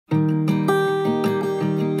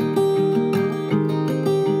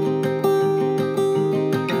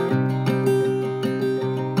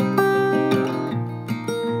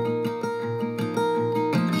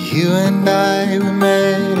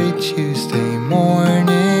Tuesday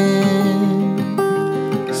morning,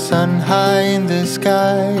 sun high in the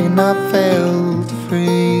sky, and I felt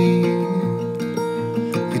free.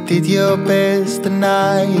 You did your best and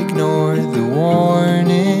I ignored the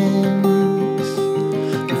warnings.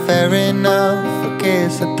 Fair enough, I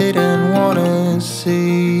guess I didn't wanna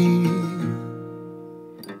see.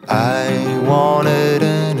 I wanted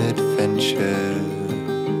an adventure,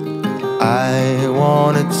 I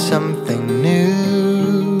wanted something new.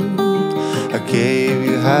 I gave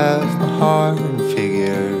you half my heart and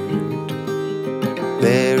figured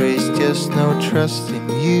there is just no trust in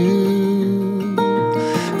you.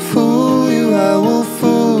 Fool you, I will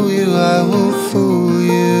fool you, I will fool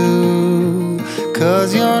you,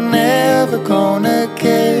 'cause you're never gonna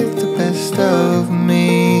get the best of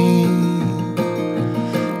me.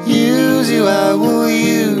 Use you, I will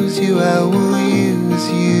use you, I will use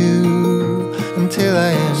you, until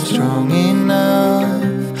I am strong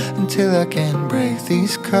enough, until I can break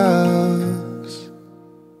these cuffs.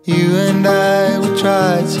 You and I, we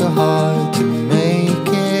tried so hard to make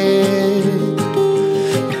it.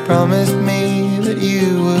 You promised me that you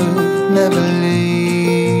would never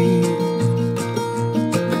leave,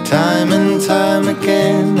 but time and time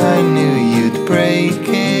again I knew you'd break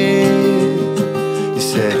it. You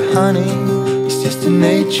said, honey, it's just the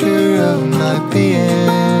nature of my being.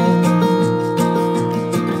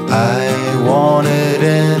 I wanted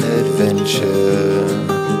an adventure,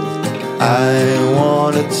 I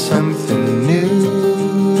wanted something new.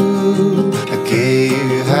 I gave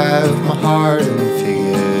you half my heart and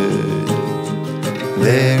figured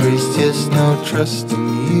there is just no trust in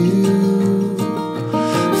you.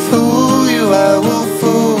 Fool you, I will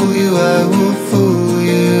fool you, I will fool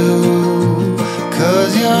you,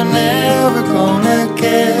 'cause you're never gonna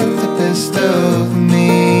get the best of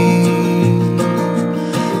me.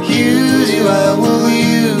 Use you, I will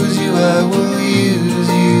use you, I will use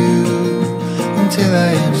you, until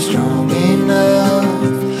I am strong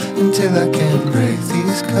enough, until I can break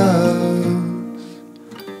these cuffs.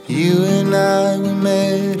 You and I, we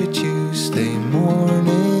met a Tuesday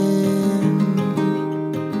morning.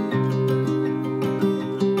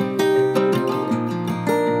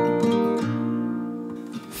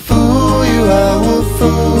 Fool you, I will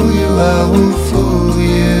fool you, I will fool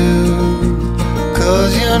you,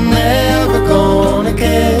 'cause you're never gonna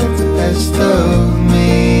get the best of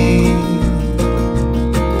me.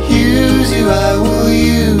 Use you, I will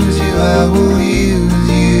use you, I will use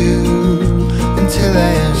you, until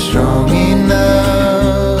I am strong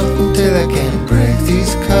enough, until I can break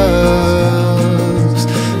these cuffs.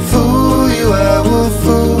 Fool you, I will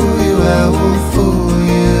fool you, I will fool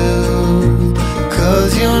you,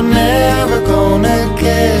 'cause you're never gonna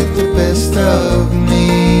get the best of me.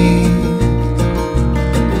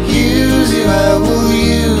 I will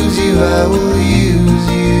use you, I will use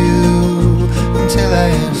you, until I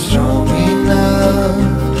am strong enough,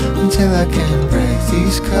 until I can break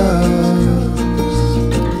these cuffs.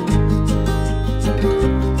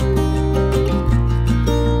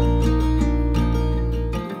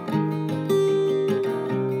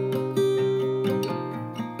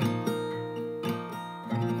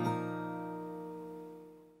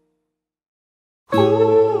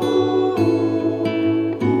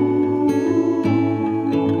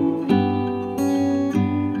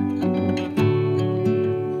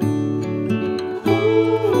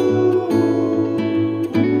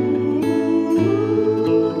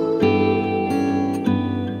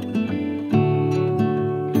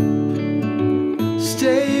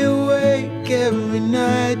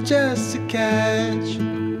 Just to catch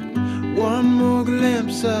one more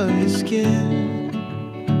glimpse of your skin.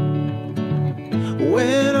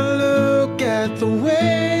 When I look at the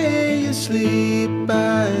way you sleep,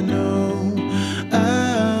 I know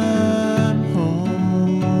I'm home.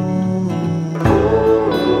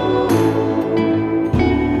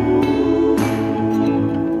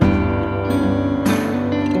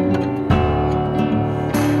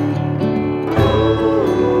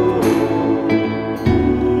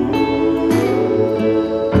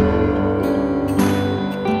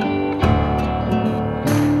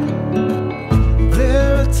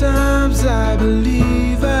 I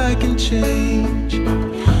believe I can change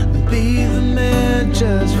and be the man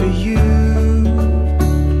just for you.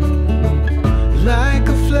 Like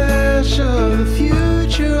a flash of the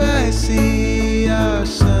future, I see our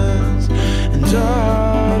sons and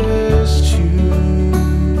daughters too.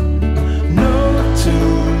 No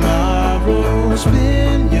tomorrow,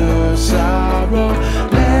 spin your sorrow,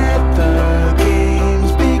 let the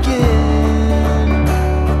games begin.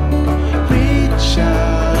 Reach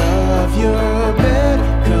out your bed,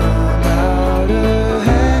 come out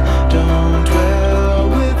ahead.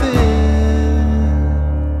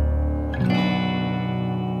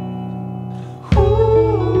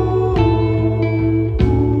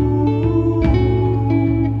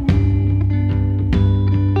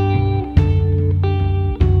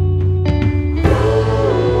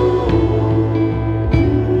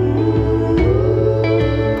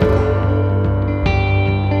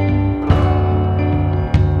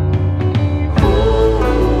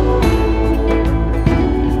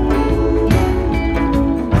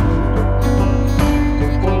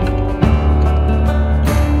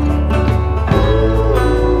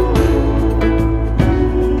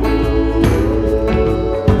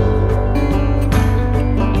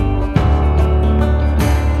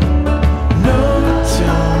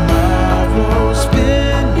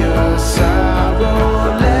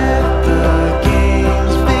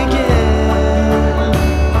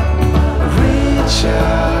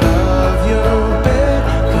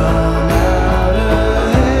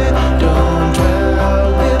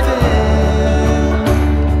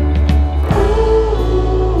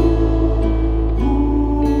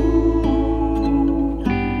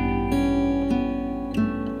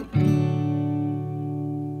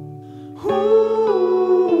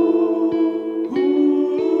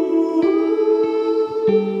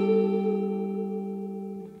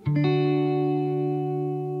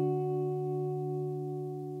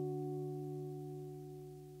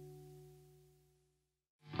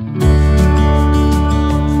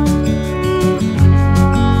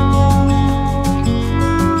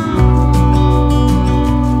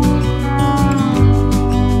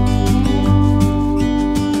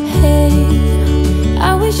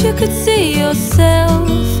 you could see yourself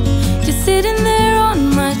just sitting there on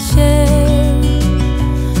my chair.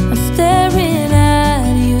 I'm staring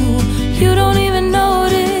at you, you don't even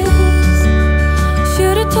notice.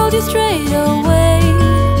 Should've told you straight away,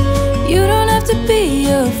 you don't have to be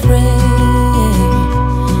afraid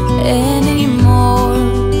anymore.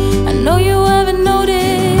 I know you haven't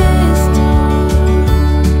noticed.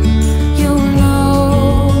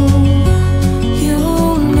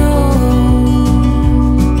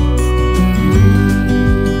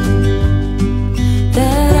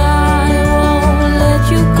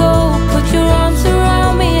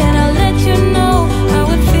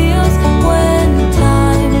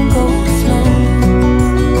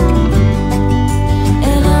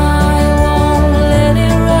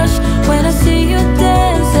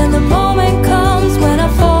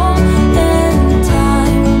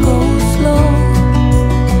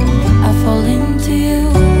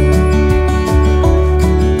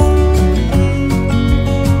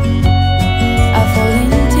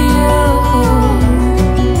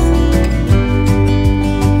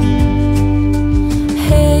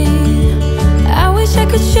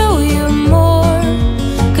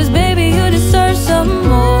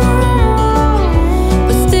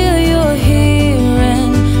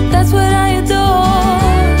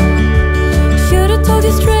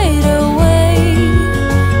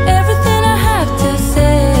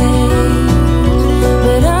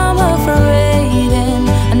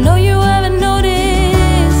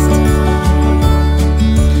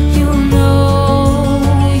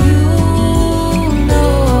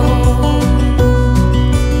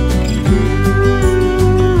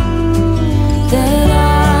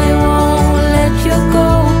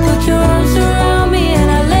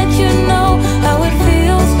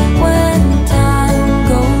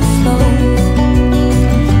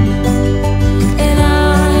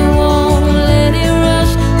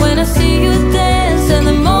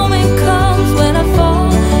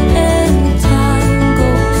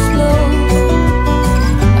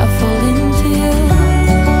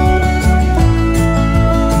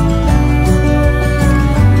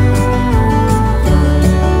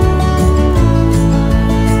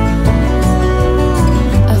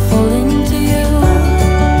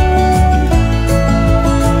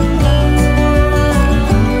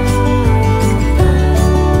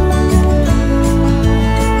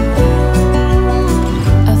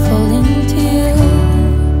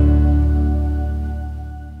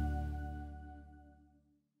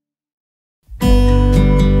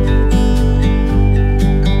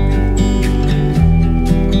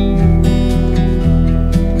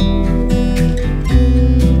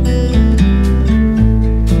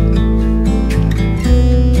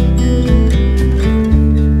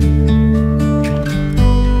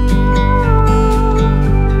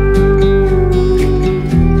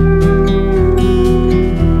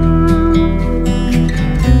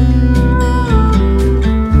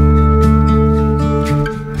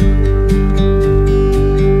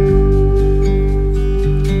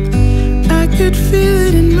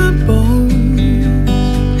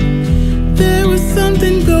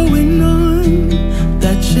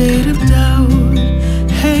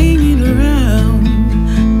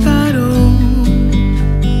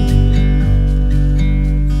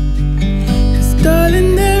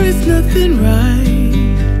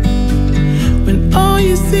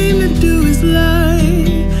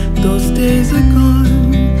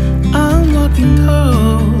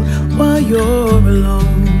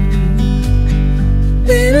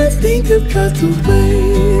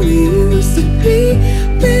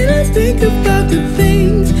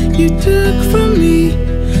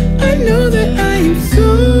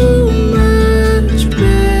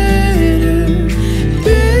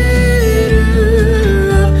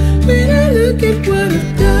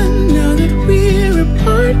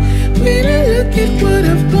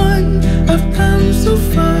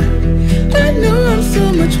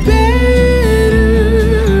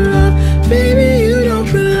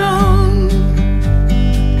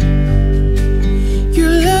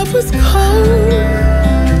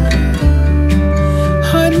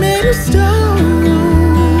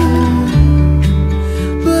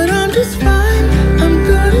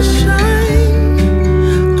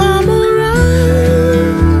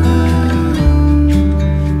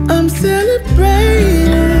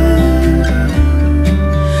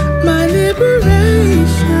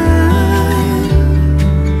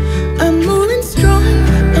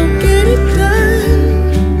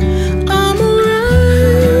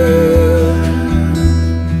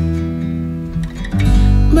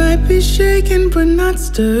 but not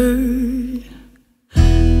stirred.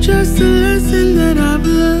 Just a lesson that I've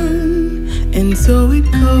learned, and so it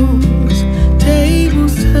goes. close,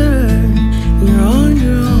 tables turn, you're on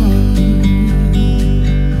your own.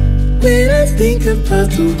 When I think about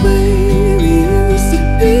the way we used to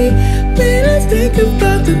be, when I think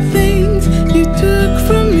about the things you took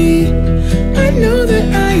from me, I know that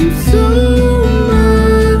I am so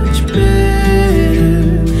much better,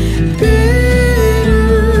 better.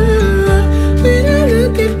 When I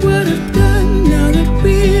look at what I've done now that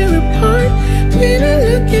we're apart, when I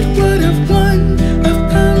look at what I've won, I've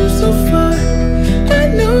come so far, I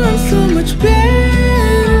know I'm so much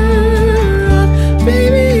better off.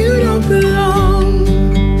 Baby, you don't belong.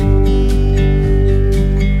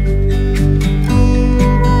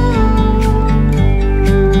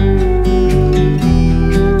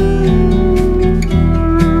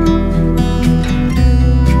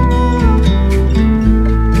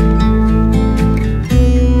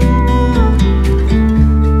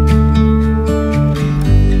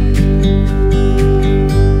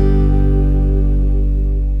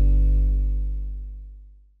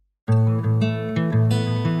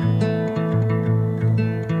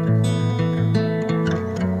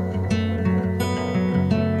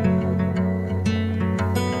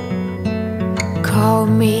 Call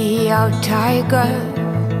me out, tiger.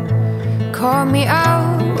 Call me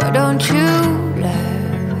out, why don't you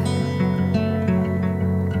love?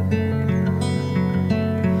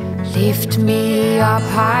 Lift me up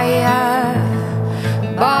higher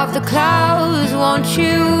above the clouds, won't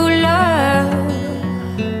you love?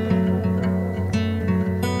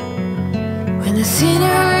 When the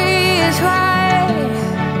scenery is right,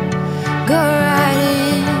 go right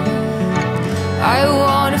in. I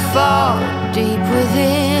wanna fall deep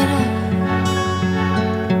within.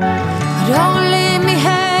 Don't leave me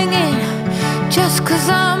hanging just 'cause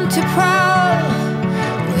I'm too proud.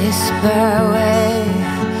 Whisper away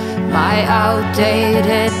my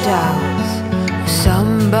outdated doubts.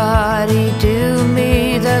 Somebody do me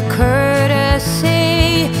the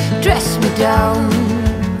courtesy, dress me down.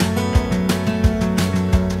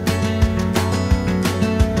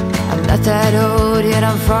 I'm not that old yet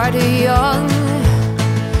I'm far too young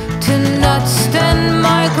to not stand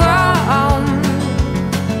my ground.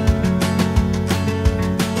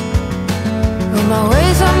 Well, my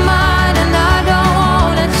ways are mine and I don't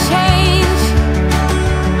wanna change,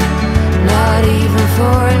 not even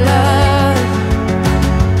for love.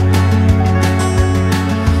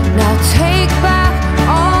 Now take back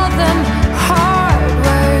all them hard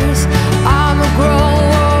words. I'm a grown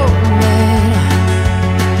woman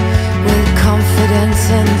with confidence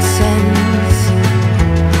and sense.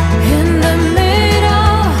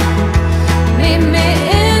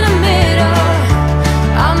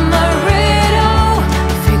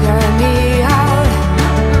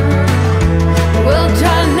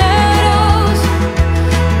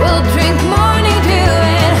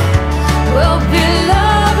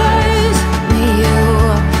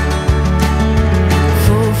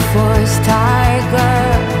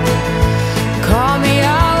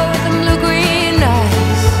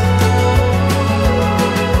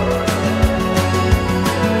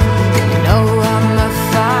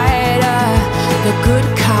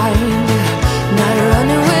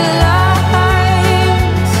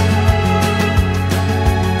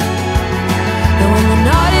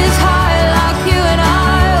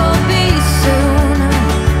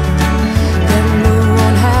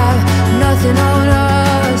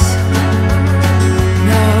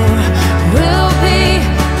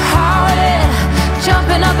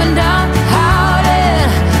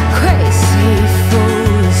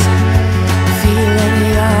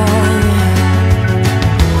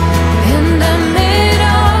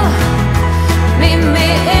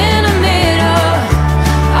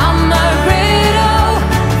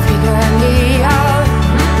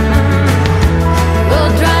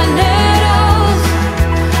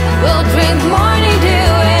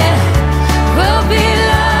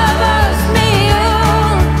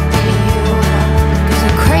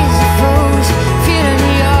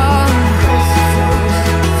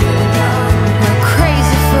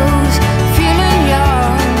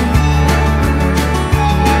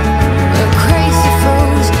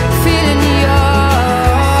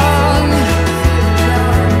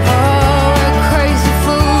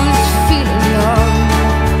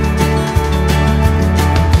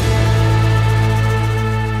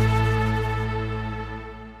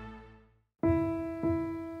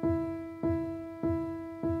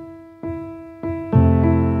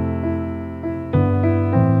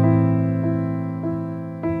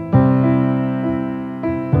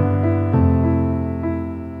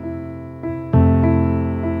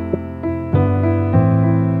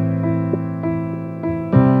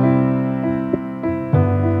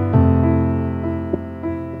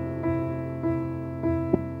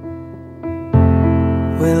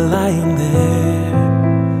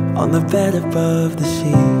 the bed above the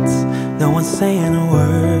sheets. No one's saying a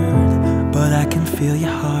word, but I can feel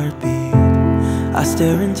your heartbeat. I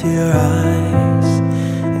stare into your eyes,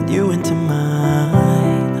 and you into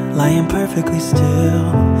mine, lying perfectly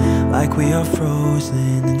still, like we are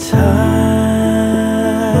frozen in time.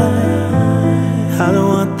 I don't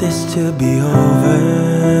want this to be over,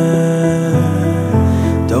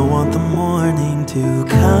 don't want the morning to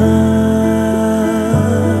come.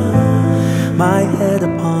 My head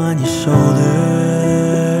upon your shoulder,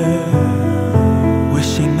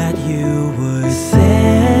 wishing that you would say,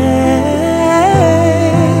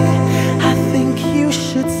 I think you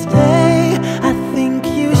should stay, I think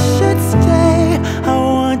you should stay. I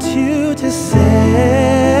want you to say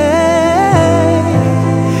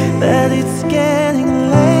that it's getting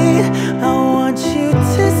late. I want you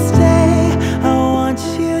to stay, I want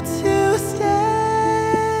you to stay.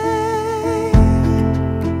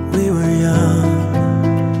 We were young,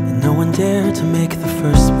 and no one dared to make the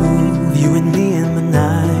first move. You and me in the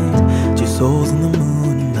night, two souls in the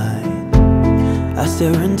moonlight. I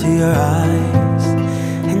stare into your eyes,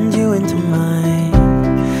 and you into mine,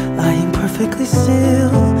 lying perfectly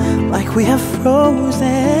still, like we have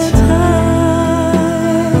frozen time.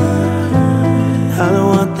 I don't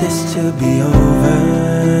want this to be over,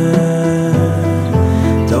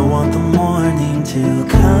 don't want the morning to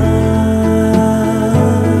come.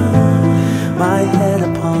 My head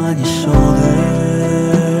upon your shoulder,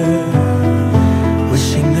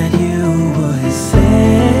 wishing that you would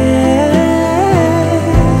say,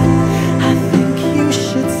 I think you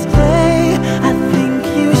should stay, I think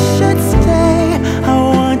you should stay. I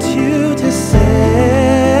want you to say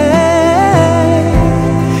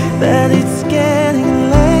that it's getting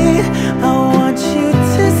late. I want you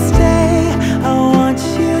to stay, I want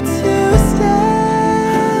you to stay.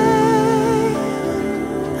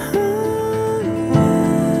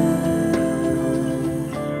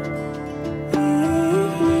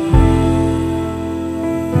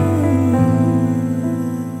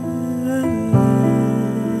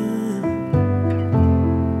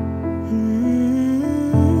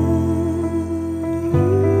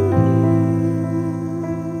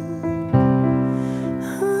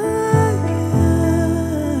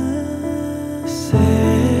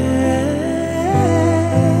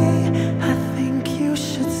 I think you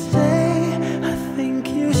should stay, I think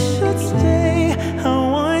you should stay. I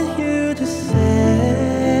want you to say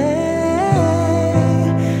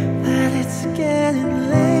that it's getting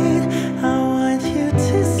late. I want you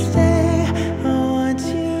to stay, I want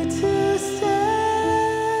you to stay.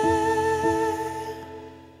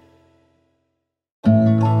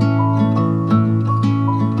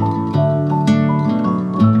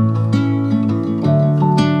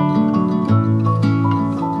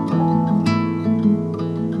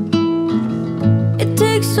 It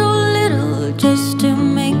takes so little just to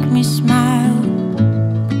make me smile,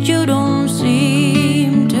 but you don't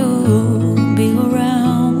seem to be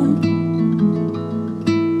around.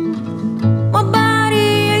 My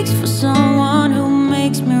body aches for someone who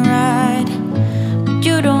makes me right, but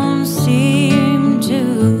you don't seem to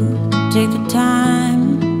take the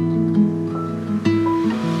time.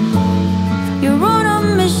 You're on a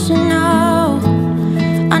mission now,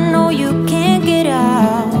 I know you can't get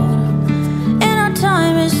out, and our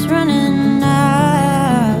time is running out.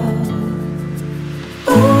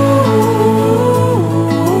 Ooh,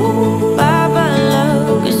 bye-bye love,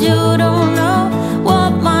 'cause you don't know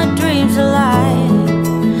what my dreams are like,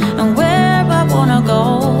 and where I wanna go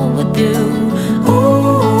with you.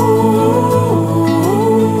 Ooh,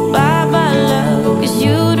 bye-bye love, 'cause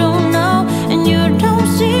you don't know, and you don't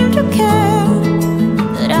seem to care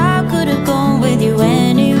that I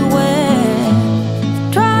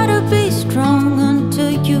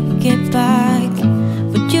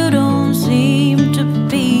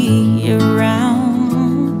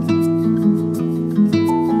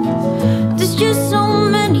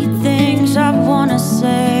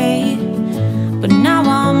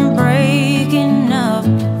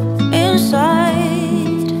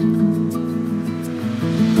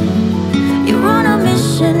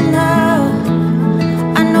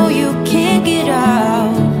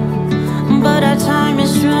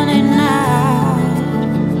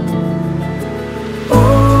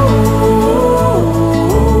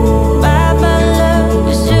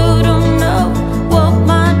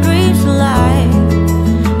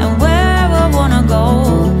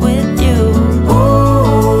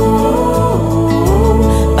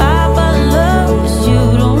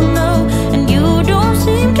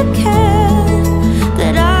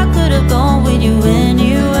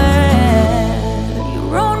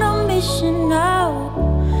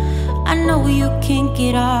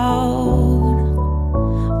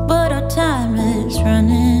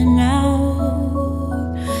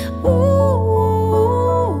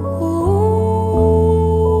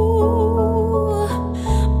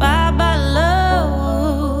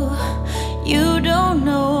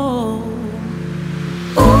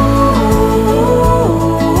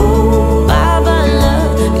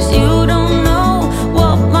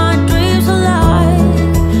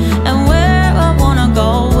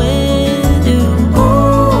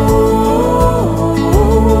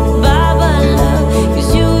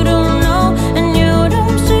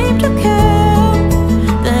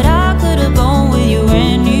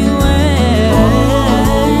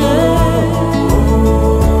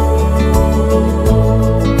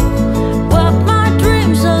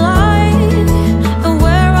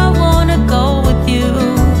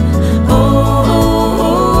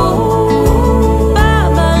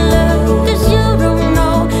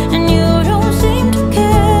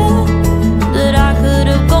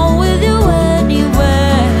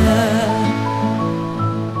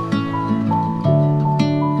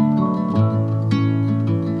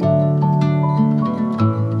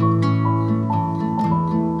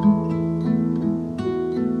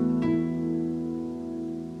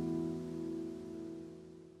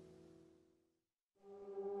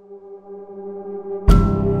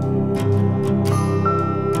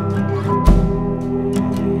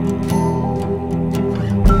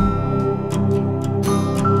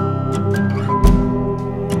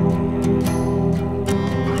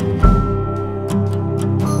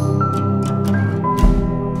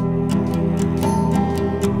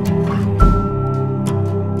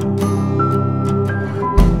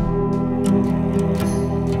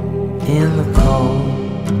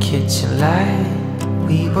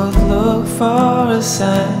both look for a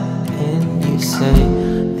sign, and you say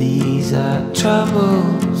these are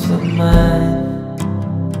troubles of mine.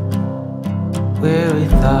 Weary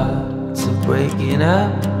thoughts of breaking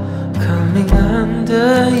up, coming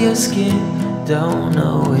under your skin. Don't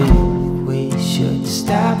know if we should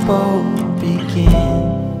stop or begin.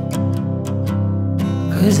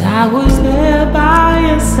 'Cause I was there by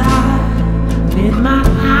your side, with my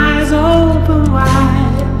eyes open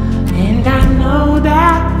wide, and I know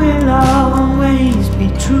that will always be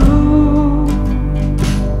true.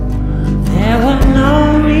 There were no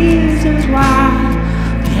reasons why,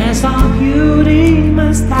 guess all beauty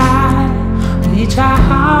must die. We try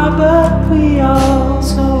hard but we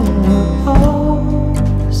also oh,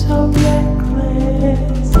 so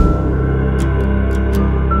reckless.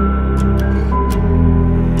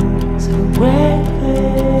 So reckless.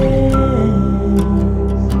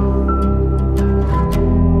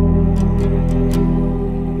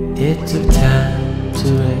 It took time to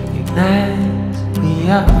recognize we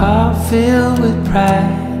are all filled with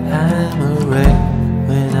pride. I'm a wreck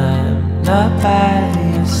when I'm not by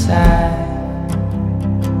your side.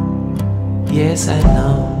 Yes,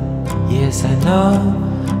 I know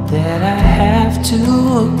that I have to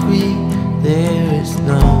agree. There is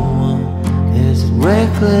no one as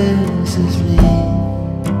reckless as me.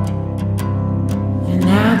 And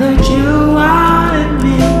now that you are in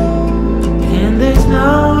me, and there's no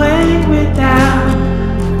way without,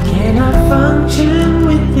 cannot function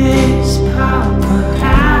with this power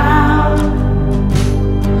out.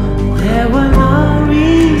 There were no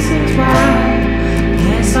reasons why,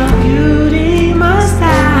 guess our beauty must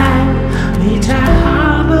die. We try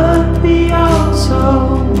hard but we also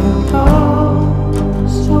oh,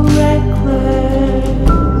 so reckless.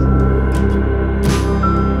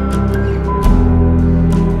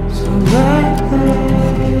 So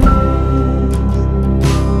reckless.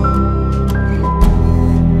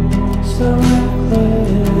 So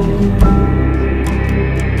reckless.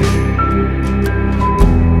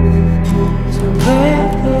 So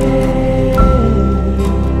reckless.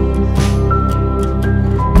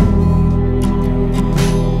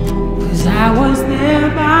 'Cause I was there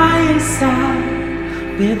by your side,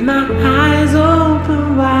 with my eyes open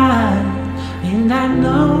wide, and I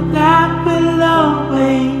know that will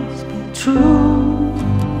always be true.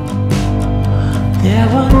 There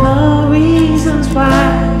were no reasons why,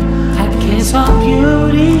 I guess all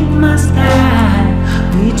beauty must die.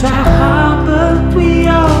 We try hard but we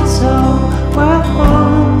also were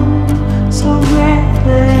so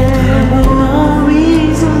reckless. There were no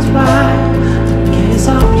reasons why, I guess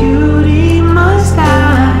all beauty must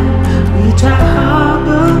die. We try hard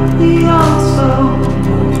but we also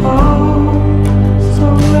so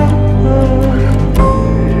reckless.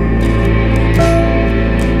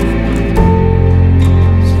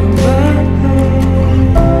 So reckless.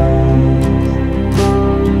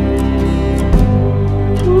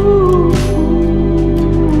 Ooh.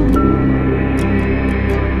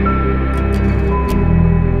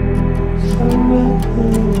 So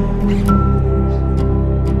reckless.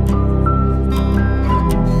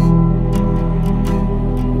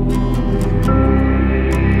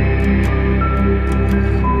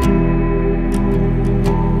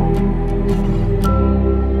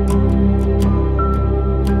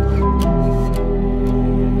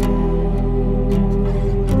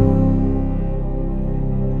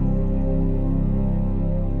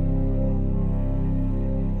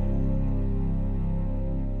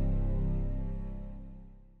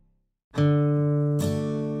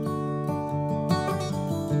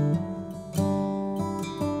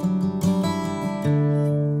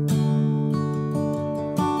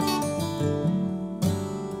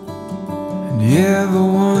 Do you ever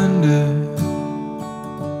wonder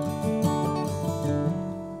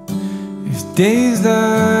if days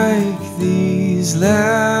like these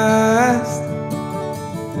last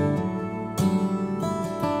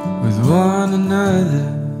with one another,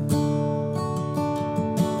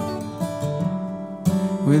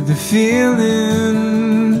 with the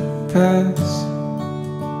feeling pass?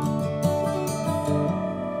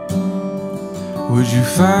 Would you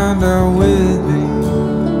find out with me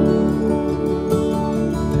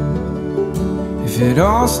if it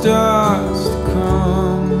all starts to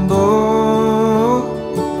crumble?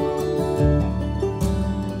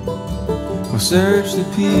 We'll search the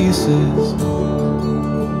pieces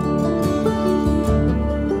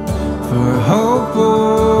for a hope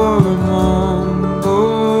or a mumble.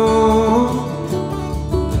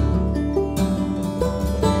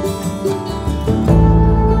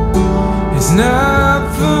 It's not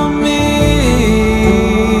for me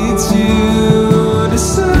to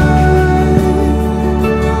decide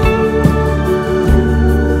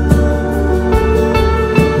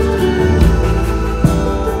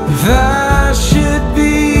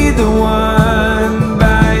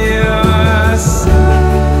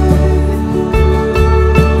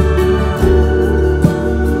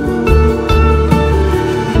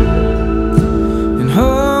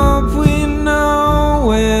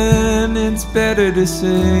better to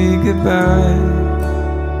say goodbye.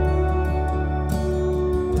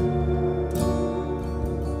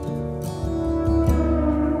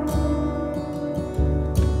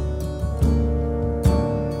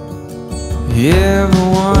 You ever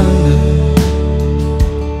wonder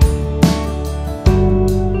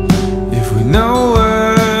if we know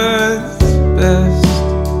what's best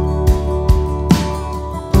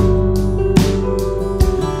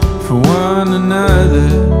for one another?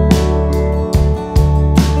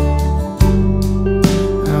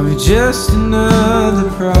 Are we just another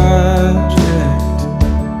project?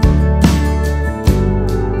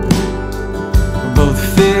 We're both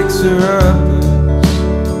fixer-uppers,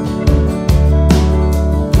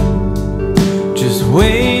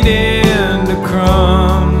 waiting to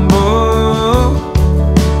crumble.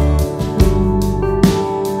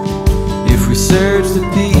 If we search the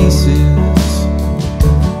pieces,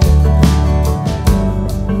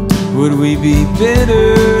 would we be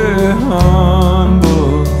bitter,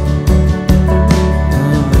 humble?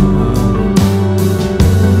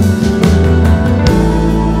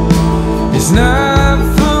 It's not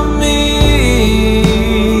for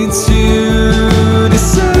me to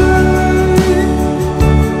decide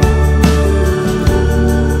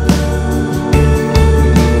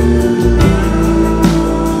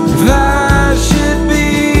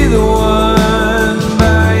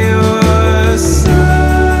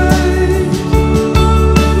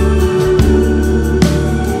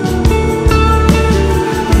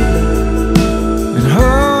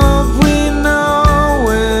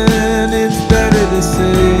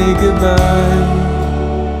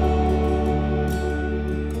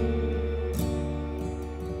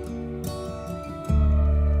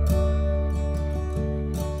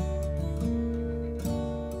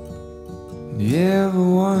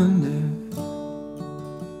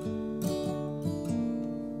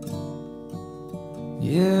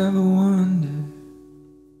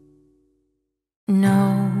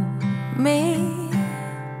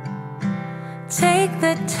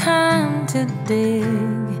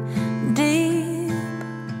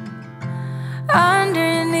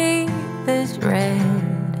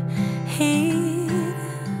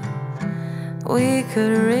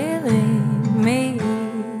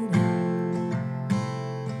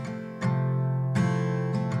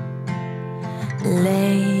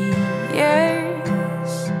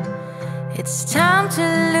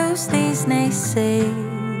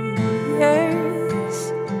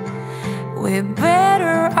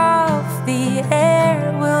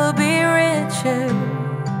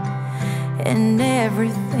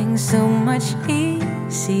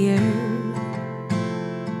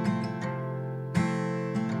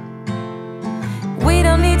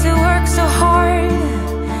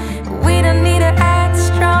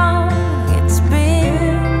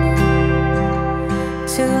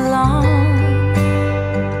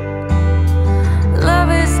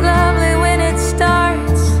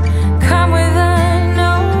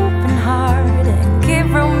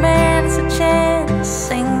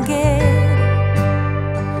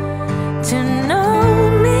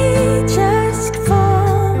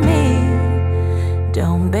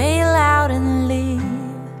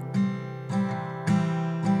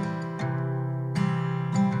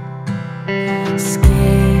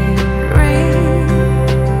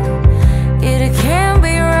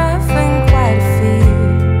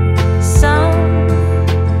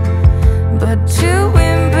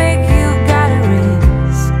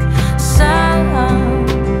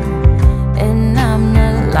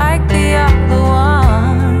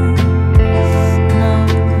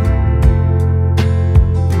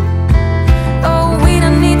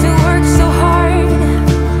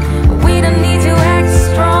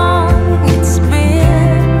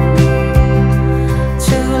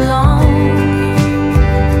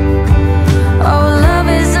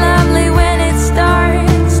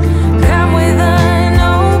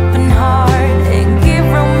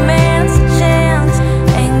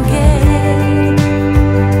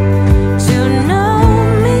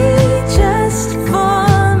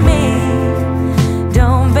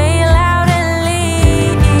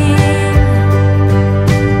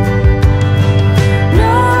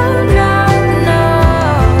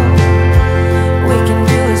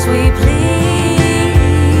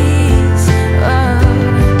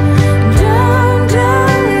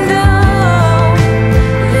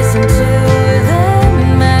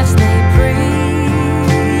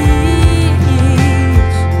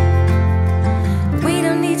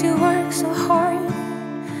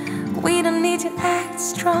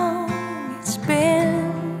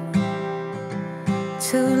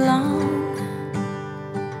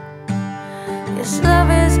Yes, love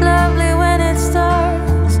is lovely when it starts.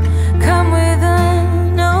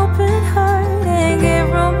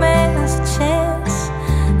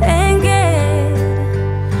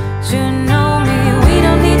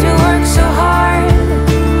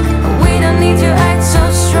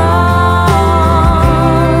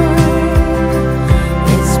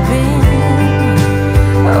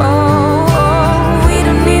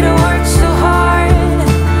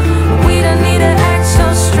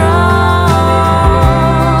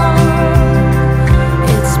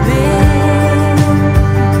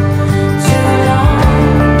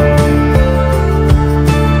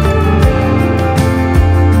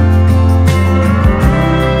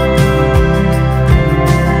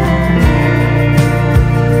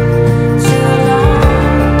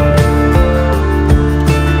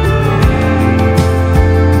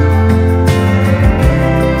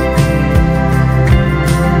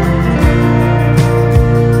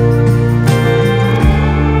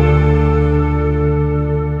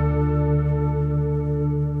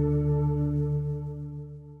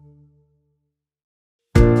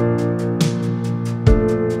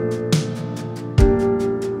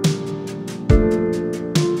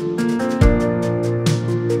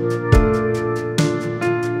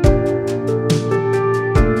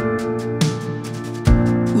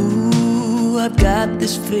 I've got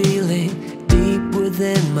this feeling deep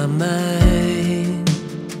within my mind.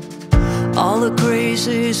 All the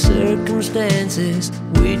crazy circumstances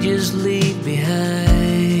we just leave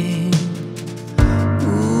behind.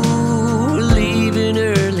 Ooh, leaving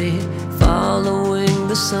early, following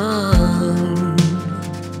the sun.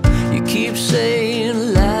 You keep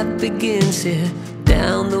saying life begins here,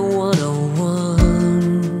 down the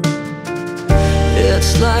 101.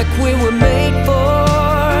 It's like we were made for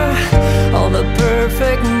all the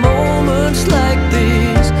perfect moments like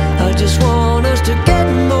these. I just want us to get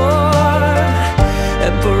more,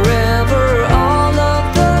 and forever all of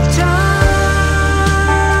the time.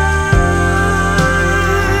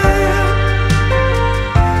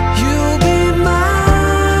 You'll be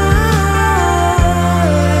mine.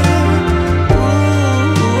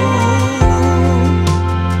 Ooh.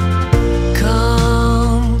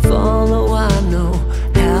 Come follow, I know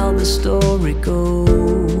how the story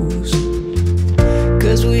goes.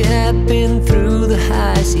 'Cause we have been through the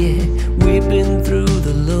highs, yeah, we've been through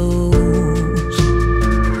the lows.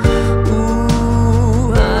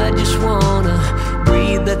 Ooh, I just wanna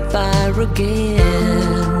breathe that fire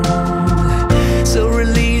again. So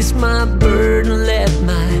release my burden, let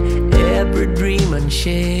my every dream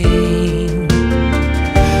unchain.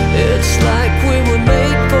 It's like we were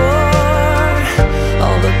made for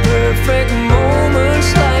all the perfect moments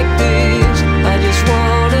like these. I just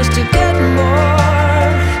want us to get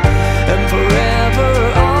more, and forever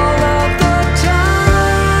all of the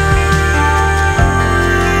time.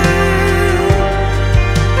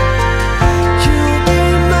 You'll be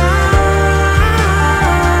mine.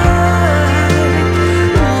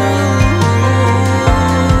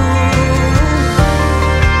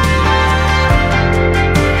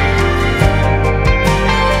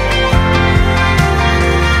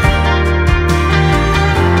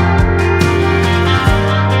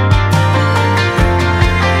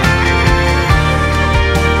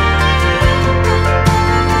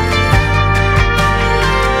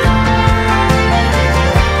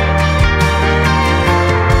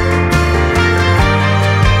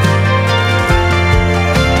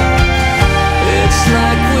 It's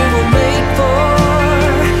like we were made for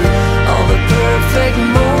all the perfect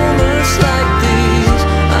moments like these.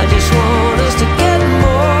 I just want us to get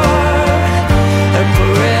more, and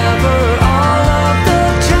forever all of the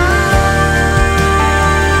time.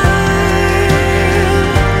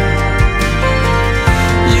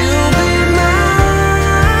 You'll be mine,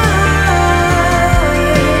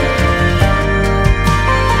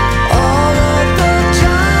 all of the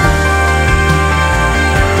time.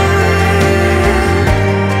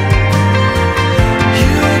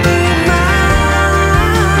 You'll be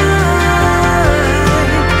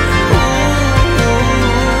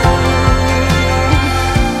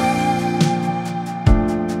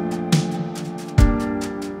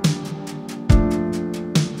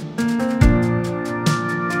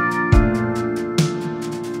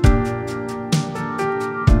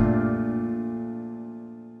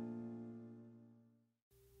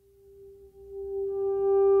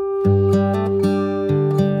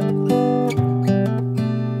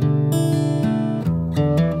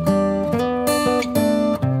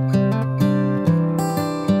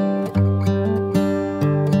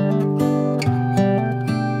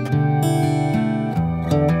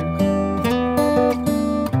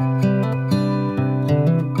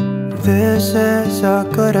This is as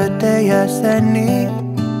good a day as any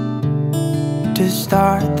to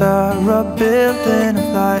start the rebuilding of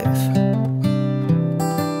life.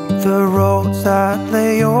 The roads that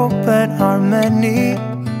lay open are many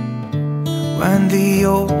when the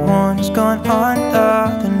old one's gone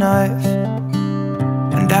under the knife.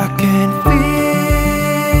 And I can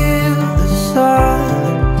feel the sun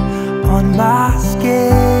on my skin,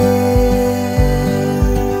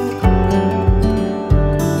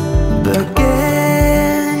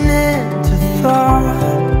 beginning to thaw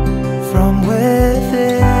from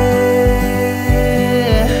within.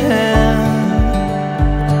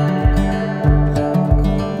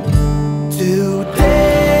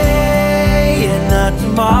 Today and not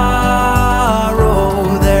tomorrow,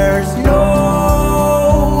 there's no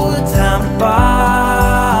time to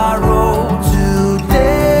borrow.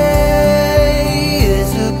 Today is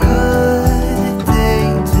a good day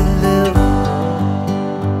to live.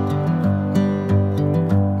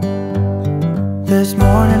 This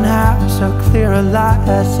morning has so clear a light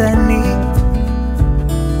as any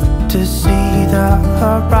to see the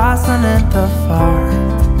horizon in the far.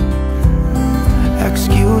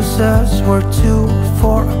 Excuses were 2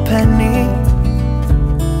 for a penny,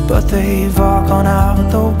 but they've all gone out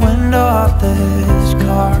the window of this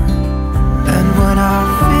car. And when I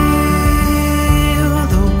feel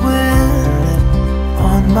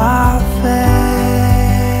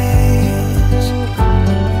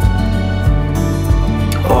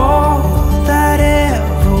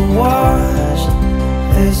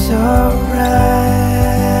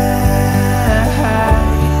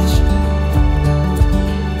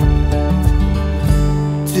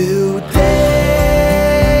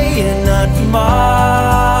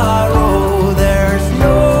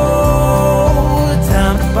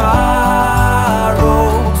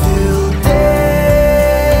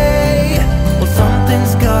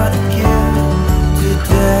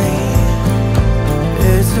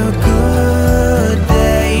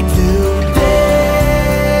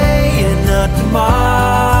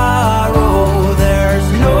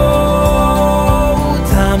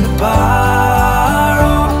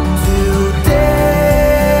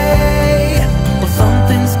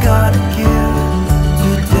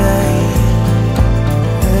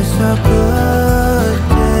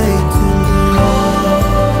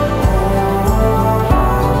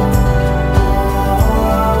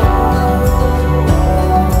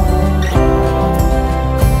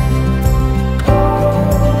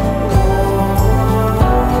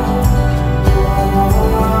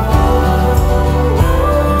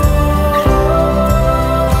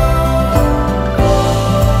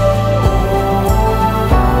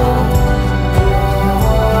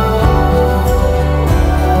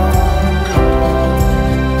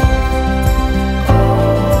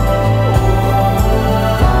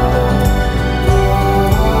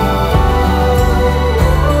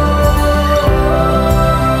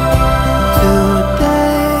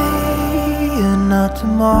not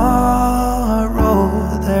tomorrow.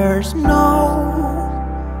 There's no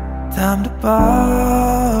time to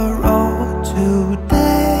borrow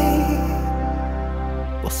today.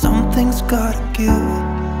 Well, something's gotta give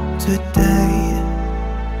today.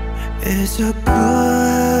 It's a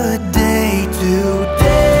good day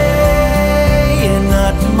today and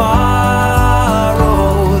not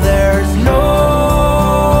tomorrow. There's no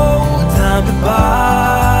time to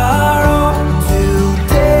borrow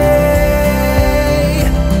today.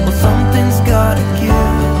 Well, something's gotta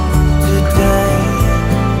give today.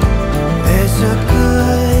 It's a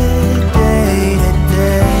good day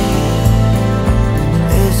today.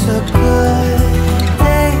 It's a good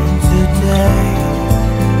day today.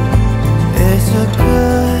 It's a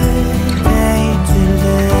good day to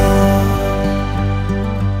live.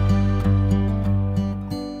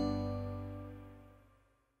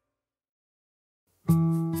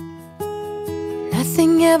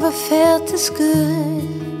 Nothing ever felt as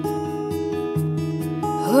good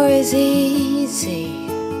or as easy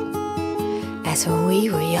as when we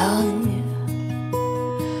were young.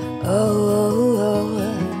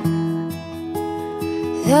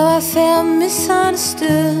 Though I felt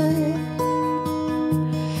misunderstood,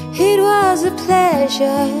 it was a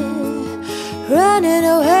pleasure running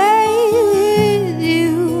away with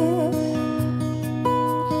you.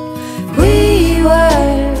 We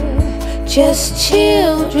were just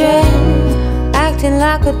children acting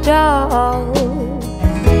like a doll,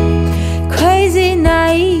 crazy,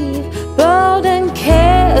 naive, bold and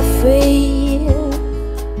carefree.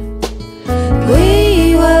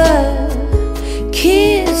 We were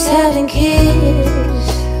kids having kids,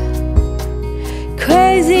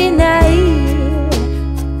 crazy, naive.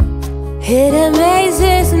 It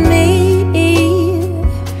amazes me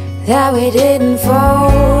that we didn't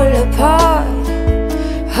fall apart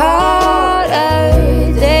harder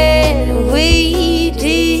than we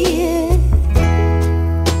did.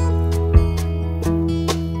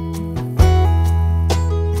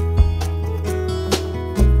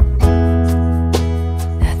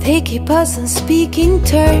 Now they keep us on speaking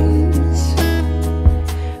terms.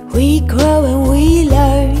 We grow and we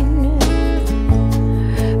learn.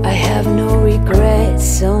 I have no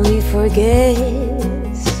regrets, only forgets.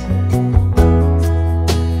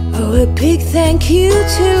 Oh, a big thank you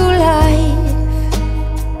to life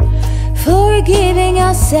for giving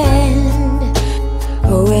us sand.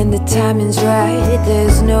 Oh, when the timing's right,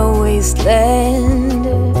 there's no wasteland.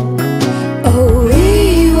 Oh,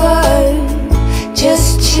 we were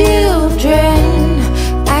just children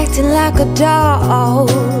acting like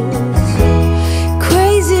adults,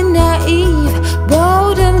 crazy, naive,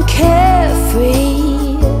 bold and carefree.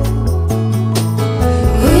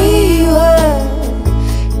 We were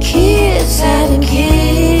kids having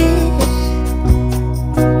kids,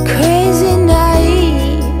 crazy,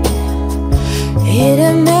 naive. It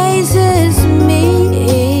amazes me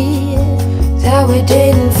that we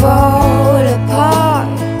didn't fall apart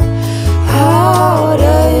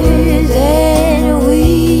harder than we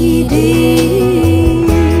did.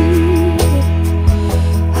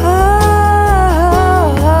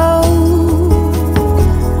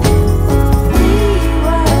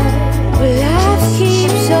 Life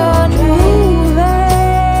keeps on moving.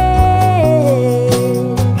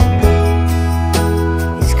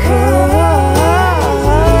 It's cold.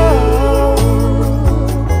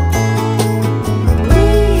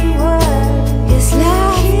 Yes,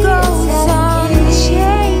 life goes on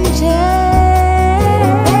changing.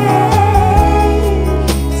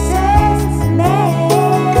 Says me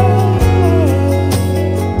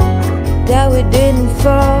that we didn't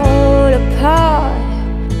fall apart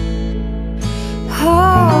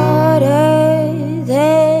harder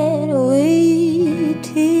than we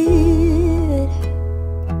did.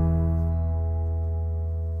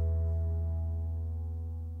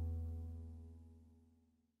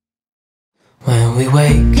 When we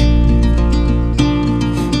wake,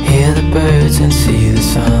 hear the birds and see the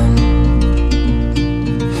sun.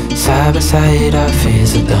 Side by side our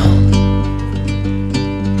fears are done.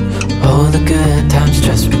 Oh, the good times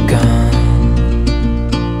just begun.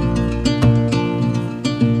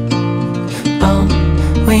 Oh,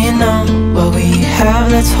 we know what we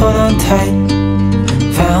have, let's hold on tight.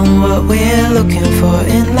 Found what we're looking for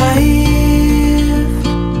in life.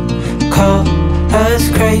 Call us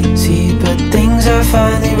crazy, but things are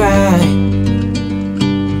finally right.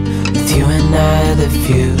 With you and I, the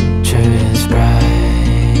future is bright.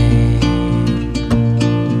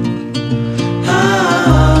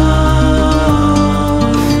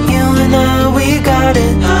 You and I, we got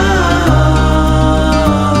it.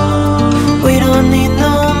 We don't need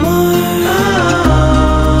no more.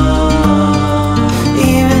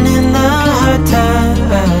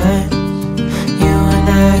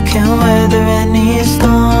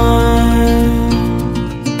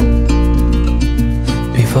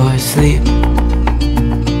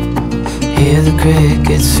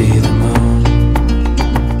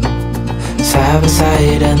 side by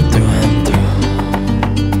side and through.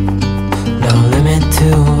 No limit to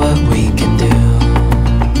what we can do.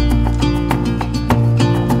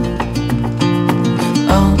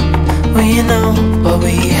 Oh, we know what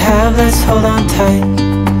we have, let's hold on tight.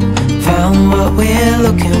 Found what we're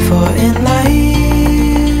looking for in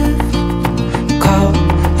life. Call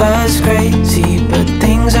us crazy, but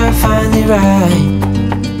things are finally right.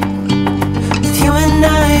 With you and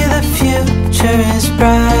I, the future is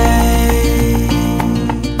bright.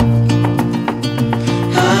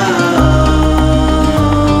 Oh,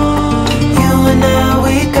 you and I,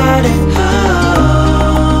 we got it. Oh,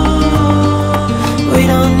 we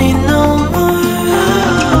don't need no more.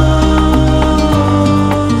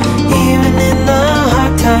 Even in the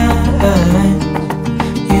hard times,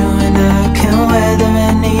 you and I can weather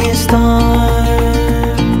any storm.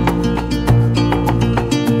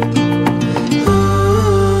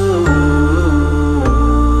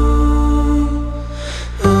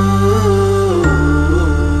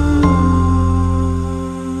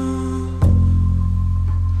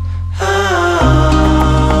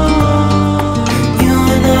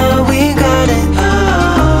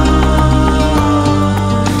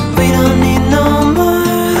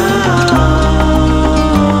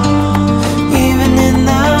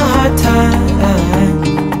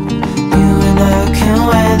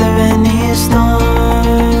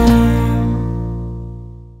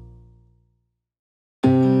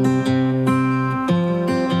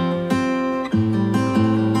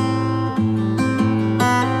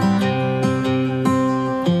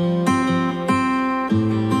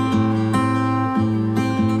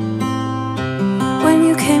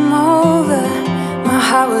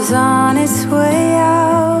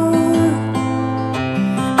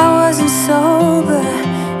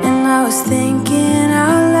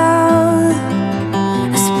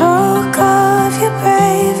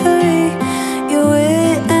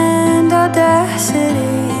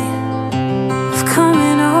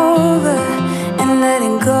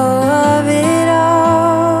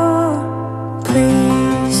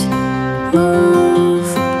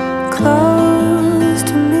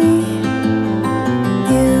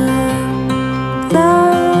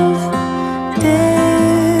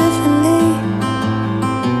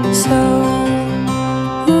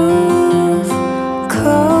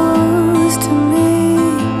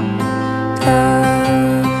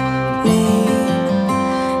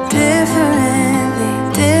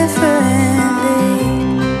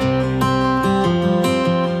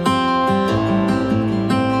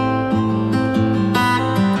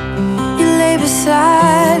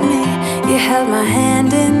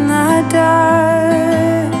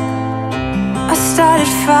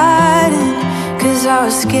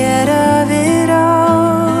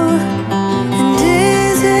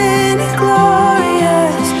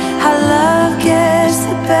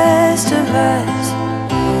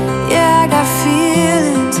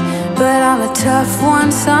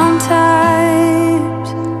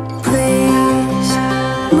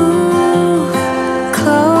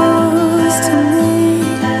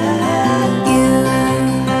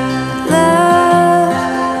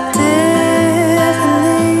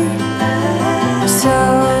 So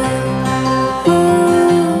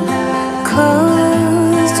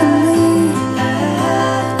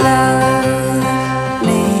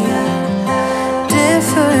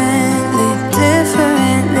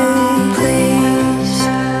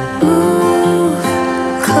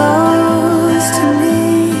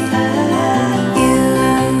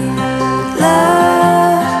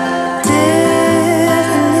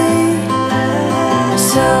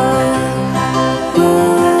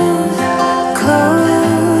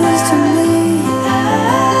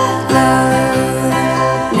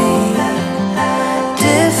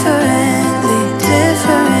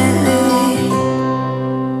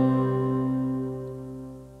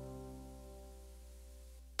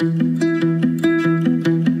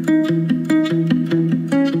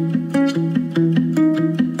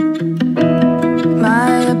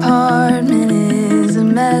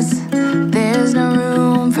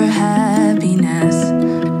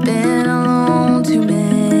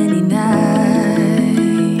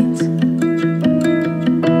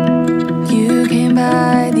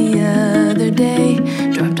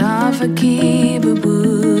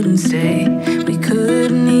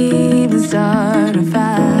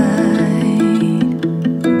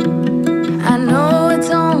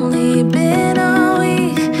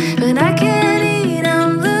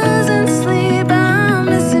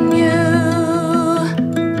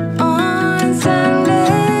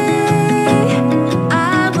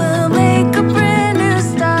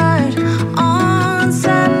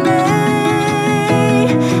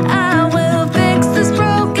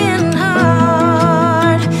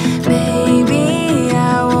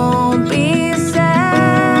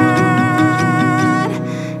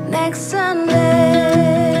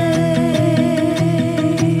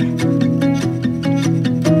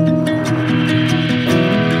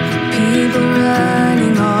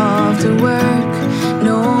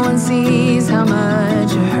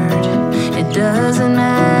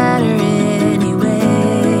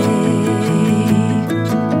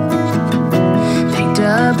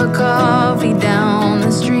of coffee down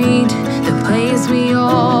the street, the place we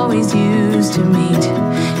always used to meet.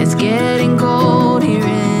 It's getting cold here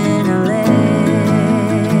in LA.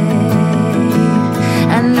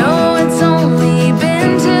 I know it's only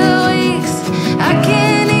been 2 weeks. I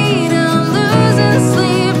can't eat, I'm losing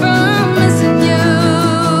sleep from missing you.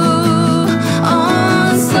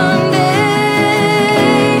 On Sunday,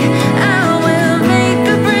 I will make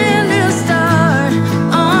a brand new start.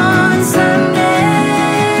 On Sunday,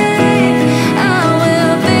 I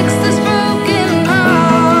will fix this broken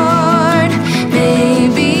heart.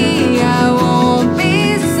 Maybe I won't be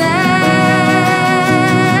sad.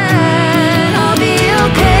 I'll be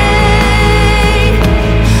okay.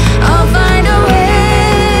 I'll find a way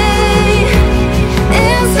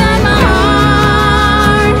inside my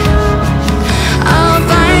heart. I'll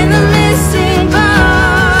find the missing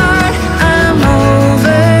part. I'm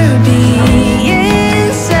over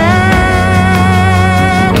being sad.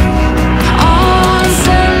 On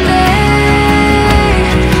Sunday,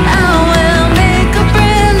 I will make a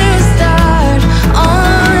brand new start.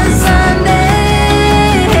 On Sunday,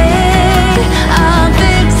 I'll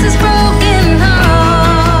fix this broken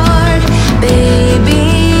heart. Baby,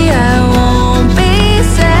 I won't be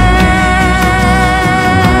sad.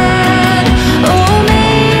 Oh,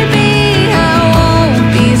 maybe I won't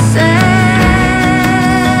be sad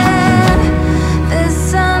this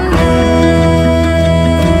Sunday.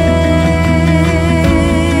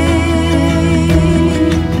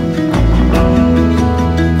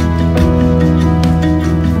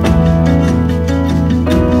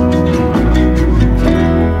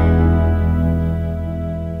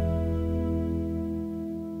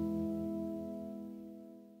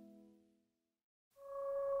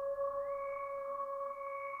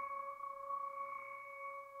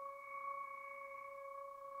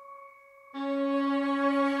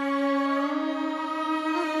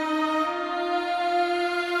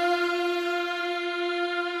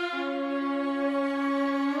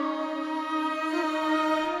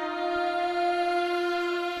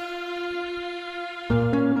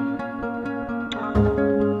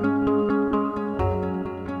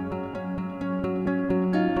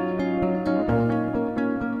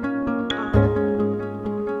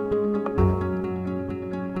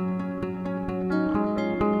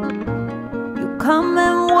 You come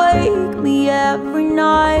and wake me every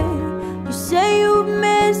night. You say you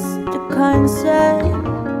missed the concept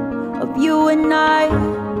of you and I,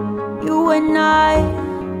 you and I.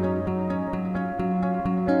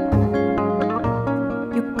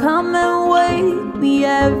 You come and wake me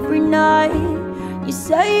every night. You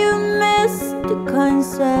say you missed the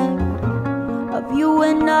concept of you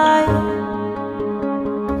and I.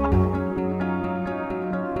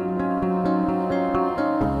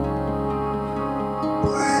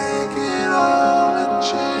 Breaking all the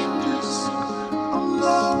changes, I'm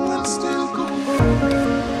low and still going.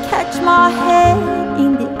 Catch my head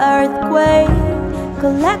in the earthquake.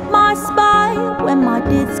 Collect my spine when my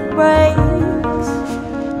disc breaks.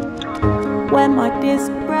 When my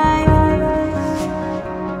disc breaks.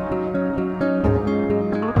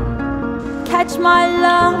 Catch my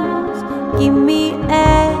lungs, give me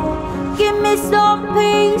air, give me some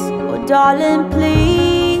peace. Oh darling,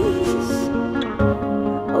 please.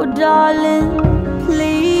 Oh darling,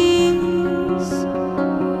 please.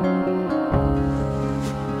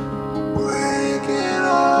 Breaking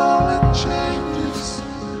all the changes,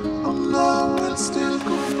 I'm low and still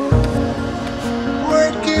going.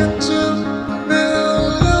 Breaking to a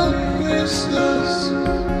million pieces.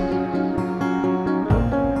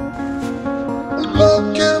 Love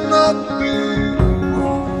cannot be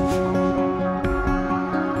wrong.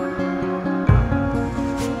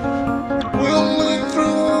 We'll live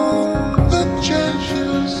through the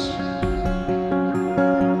changes.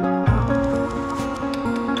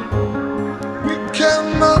 We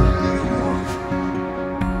cannot be wrong.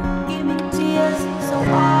 Give me tears so I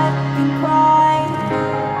can cry.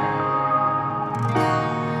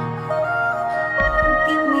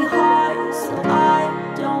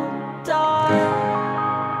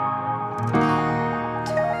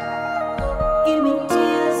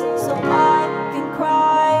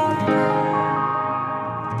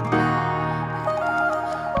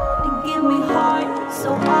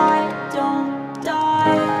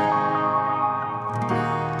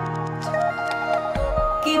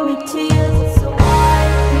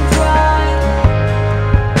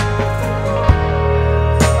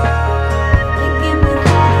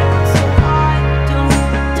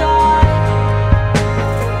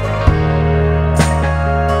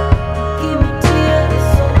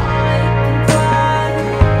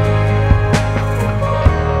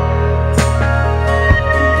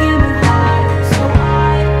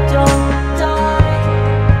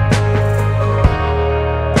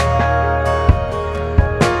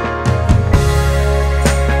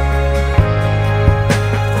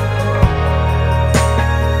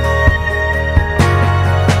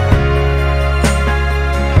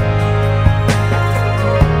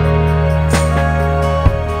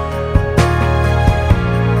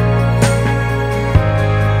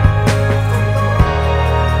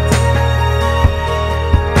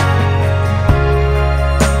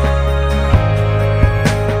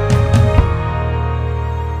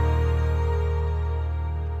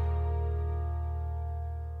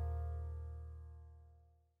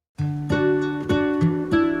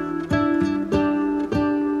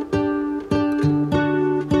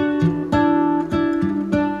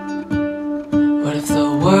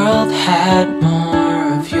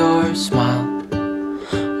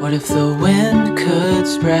 if the wind could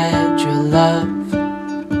spread your love?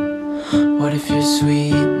 What if your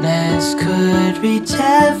sweetness could reach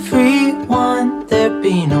everyone? There'd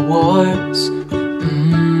be no wars.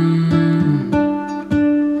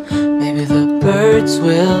 Maybe the birds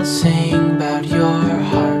will sing about your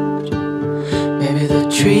heart. Maybe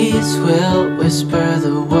the trees will whisper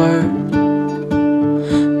the word.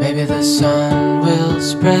 Maybe the sun will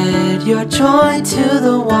spread your joy to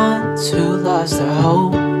the ones who lost their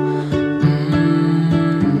hope.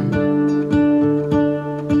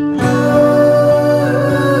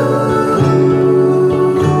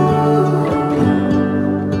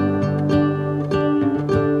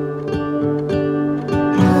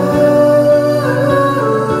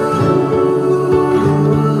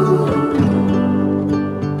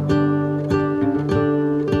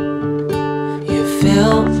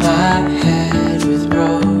 Fill my head with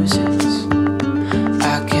roses.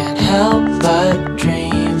 I can't help but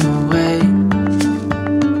dream away,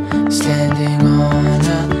 standing on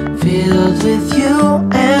a field with you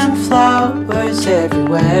and flowers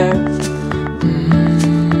everywhere.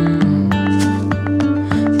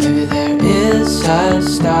 Maybe there is a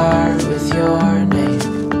star with your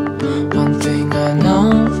name. One thing I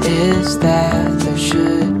know is that there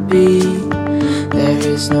should be. There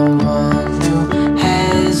is no one who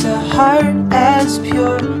has a heart as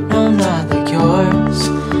pure, no, not like yours.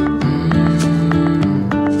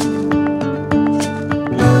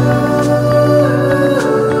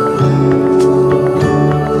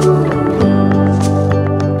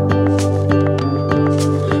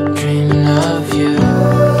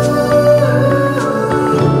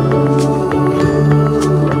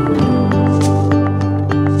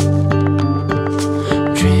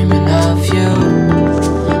 Dreaming of you.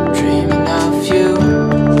 Dreaming of you.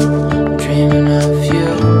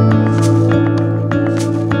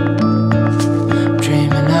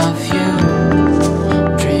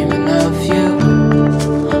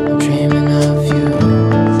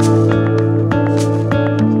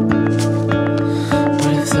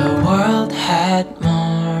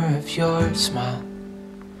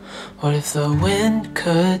 What if the wind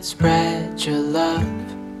could spread your love?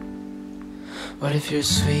 What if your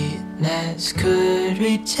sweetness could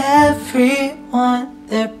reach everyone?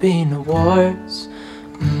 There'd be no wars.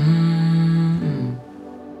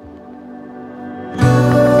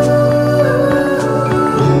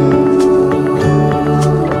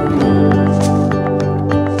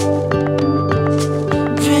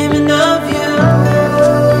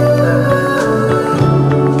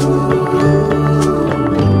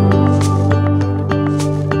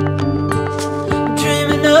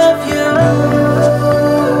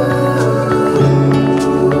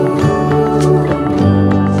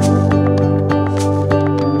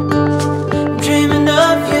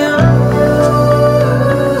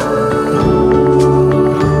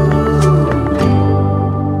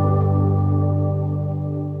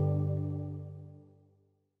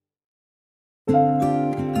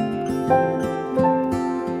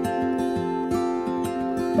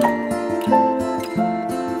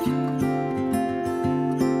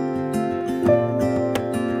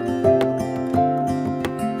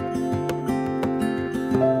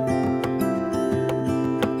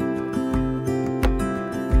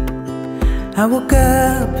 I woke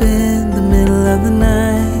up in the middle of the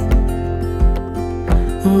night.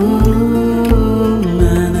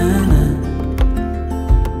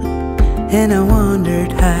 And I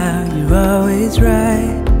wondered how you're always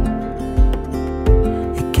right.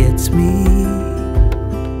 It gets me.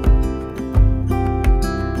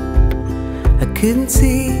 I couldn't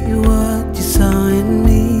see what you saw in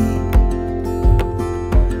me.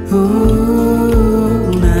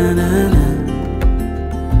 Ooh, na na na.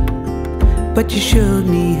 But you showed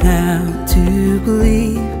me how to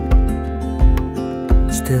believe.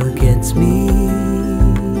 Still gets me.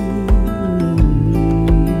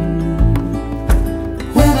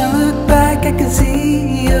 When I look back, I can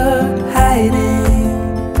see you're hiding,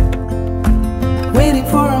 waiting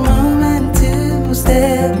for a moment to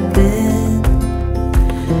step in.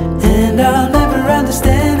 And I'll never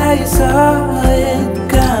understand how you saw it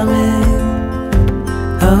coming.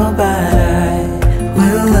 Oh, but I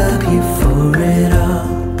will love you for it all.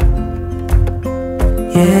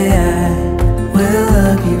 Yeah, I will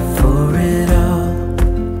love you for it all.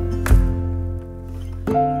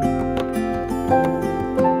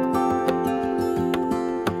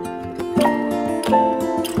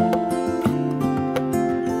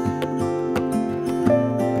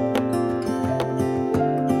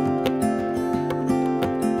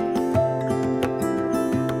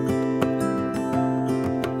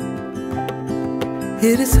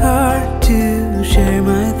 It is hard to share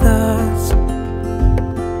my thoughts.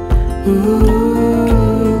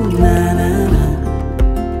 Ooh, na na na.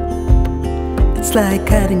 It's like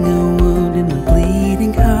cutting a wound in a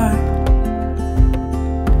bleeding heart.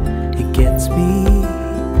 It gets me,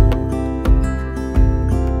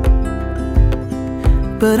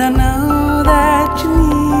 but I know that you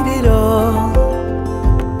need it all.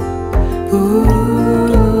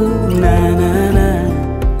 Ooh, na na na.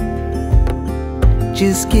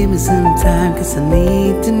 Just give me some time, 'cause I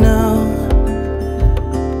need to know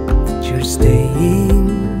that you're staying.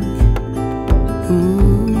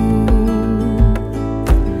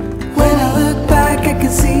 When I look back, I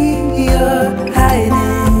can see you're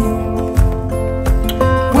hiding,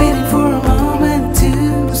 waiting for a moment to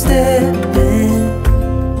step in.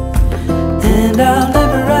 And I'll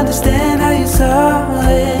never understand how you saw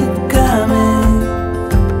it coming.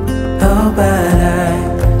 Oh, but I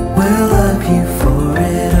will love you for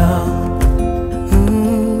it all.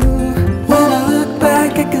 When I look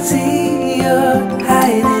back, I can see you're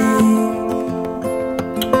hiding,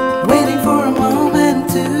 waiting for a moment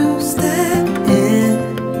to step in.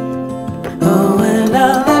 Oh, and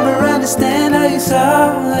I'll never understand how you saw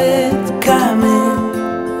it coming.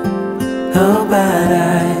 Oh, but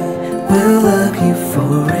I will love you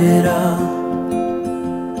for it all.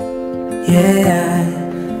 Yeah, I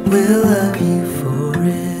will love you for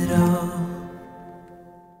it all.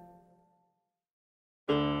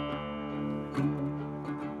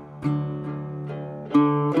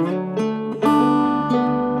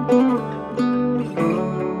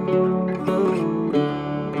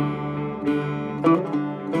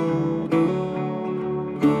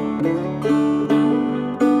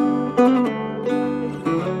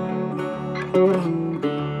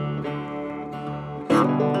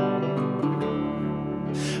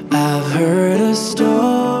 I've heard a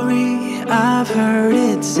story, I've heard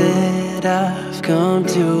it said, I've come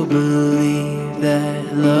to believe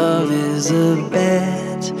that love is a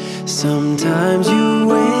bet. Sometimes you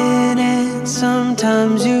win and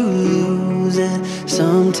sometimes you lose, and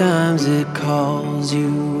sometimes it calls you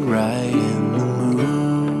right in the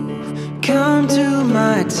move. Come to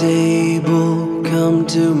my table, come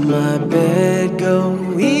to my bed, go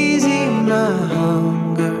easy my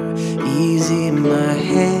hunger, easy my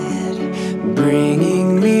head,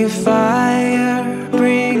 bringing me fire,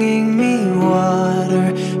 bringing me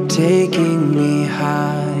water, taking me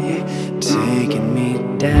high, taking me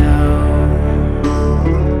down.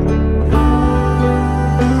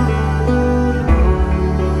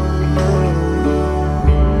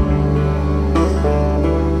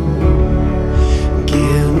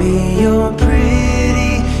 Give me your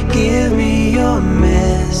pretty, give me your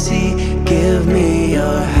messy, give me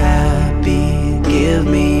your happy, give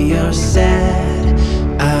me your sad.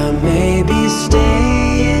 I may be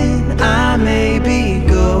staying, I may be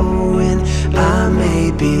going, I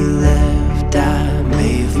may be left, I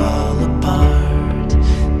may fall apart.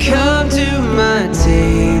 Come to my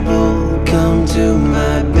table, come to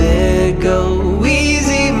my bed, go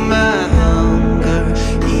easy my hunger,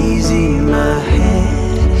 easy my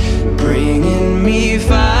head, bringing me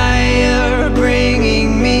fire,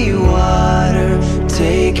 bringing me water,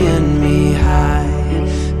 taking me high,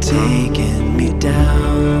 taking me down.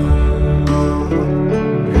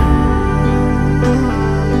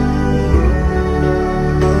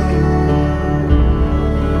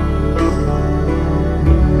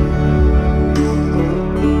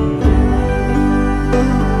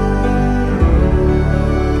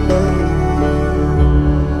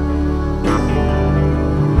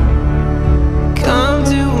 Come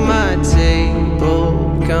to my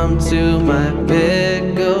table, come to my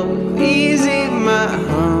bed, go easy my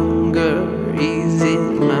hunger, easy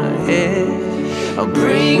my head, oh,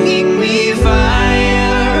 bringing me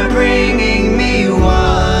fire, bringing me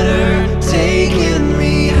water, taking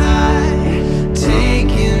me high,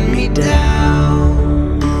 taking me down.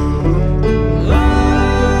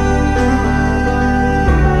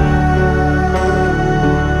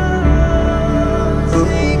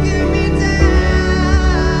 Taking me down.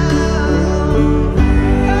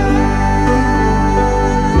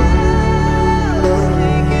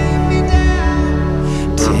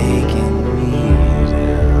 Taking me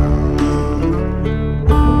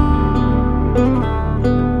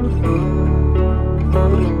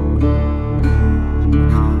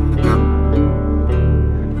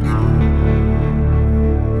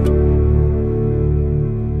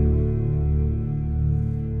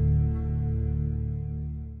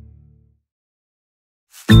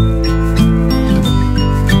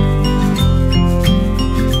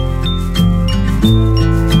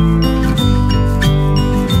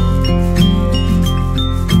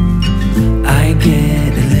I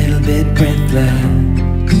get a little bit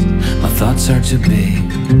breathless, my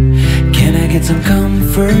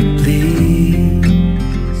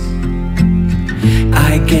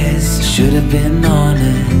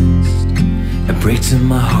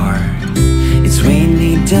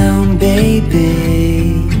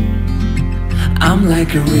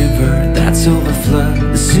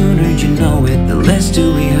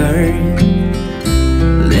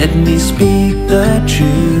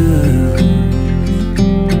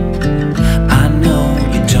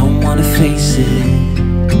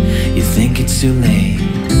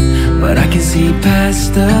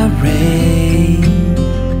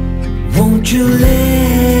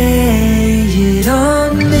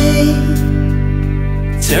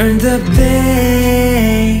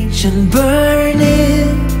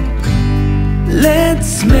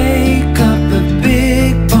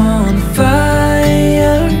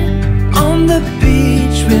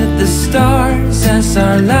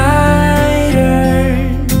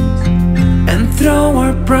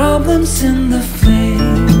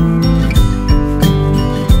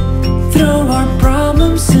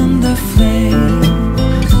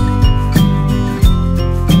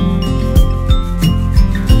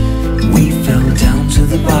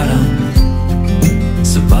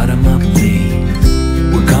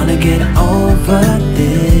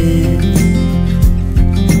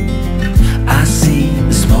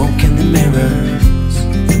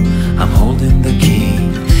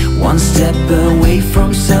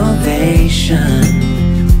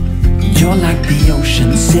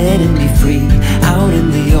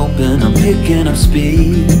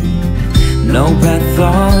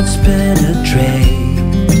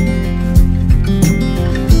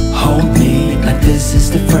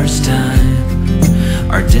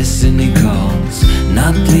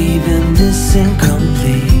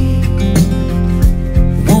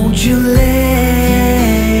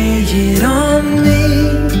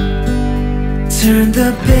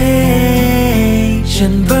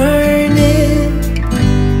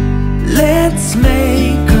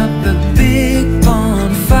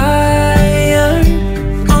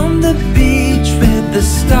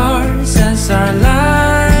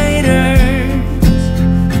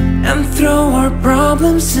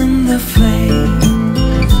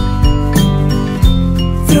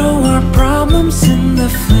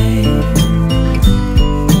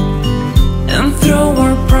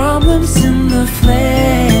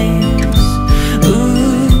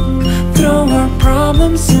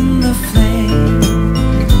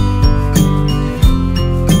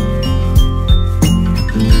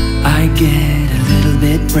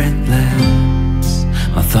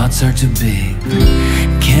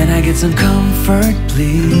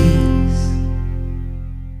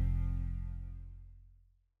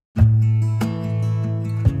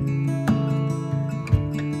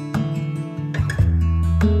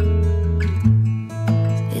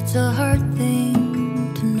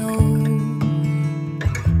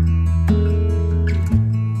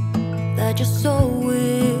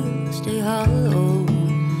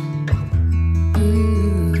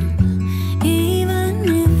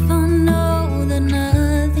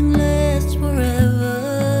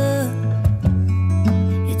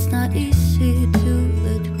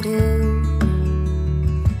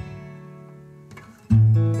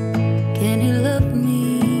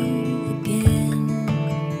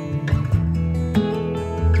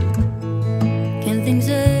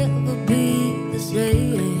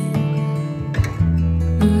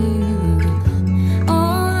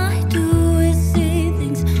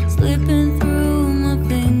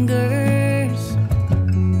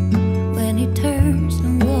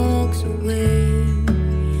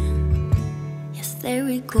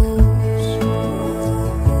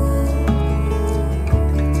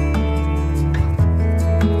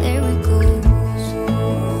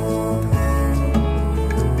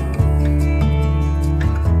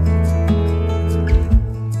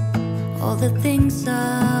all the things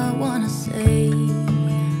I wanna say.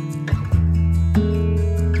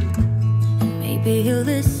 And maybe he'll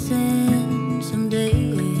listen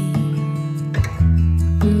someday.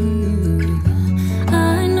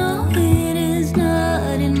 I know it is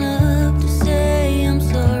not enough to say I'm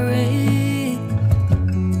sorry.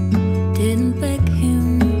 Didn't beg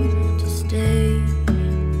him to stay,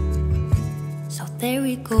 so there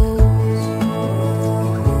he goes.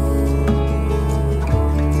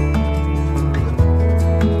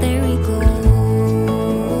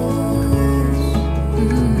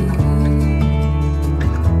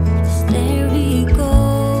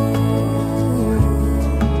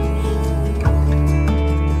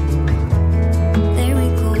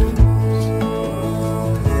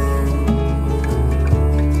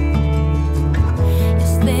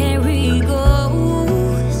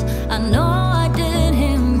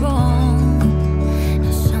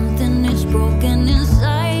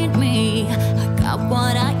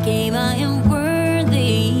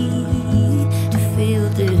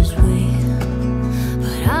 felt this way.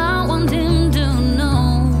 But I want him to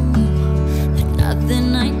know that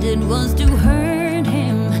nothing I did was to hurt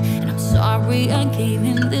him. And I'm sorry I gave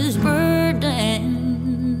him this burden.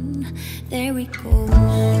 There he goes.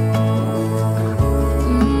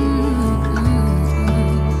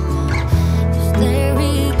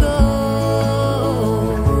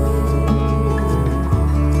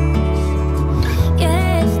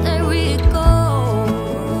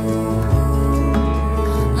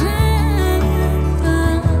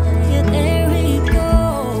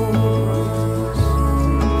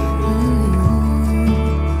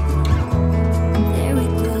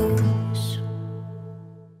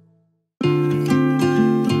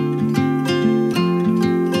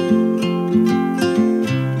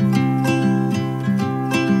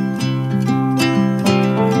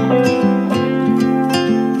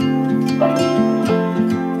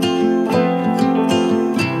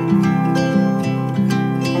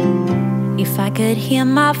 Hear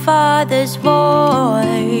my father's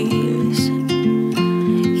voice,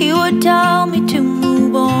 he would tell me to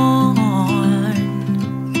move on.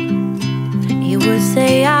 He would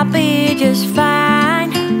say I'll be just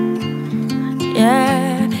fine.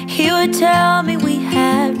 Yeah, he would tell me we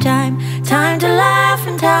have time, time to laugh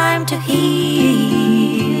and time to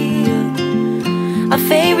heal. Our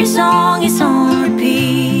favorite song is on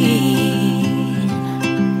repeat,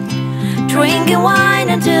 drinking wine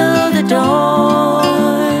until the dawn,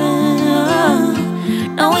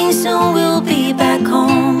 knowing soon we'll be back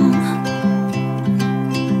home.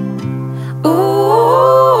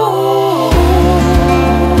 Ooh,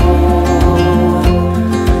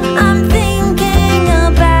 I'm thinking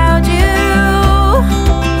about you.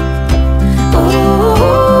 Ooh,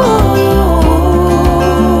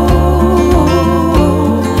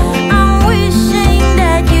 I'm wishing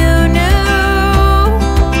that you knew.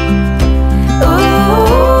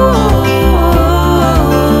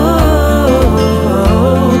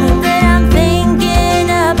 That I'm thinking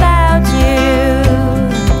about you.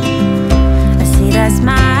 I see that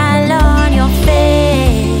smile on your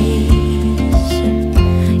face.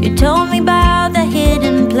 You told me about the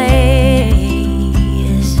hidden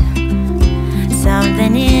place,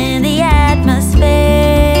 something in the atmosphere.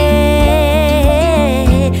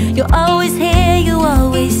 You're always here, you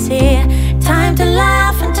always here. Time to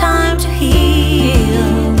laugh and time to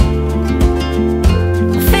heal.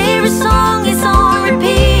 My favorite song is on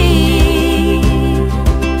repeat,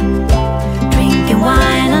 drinking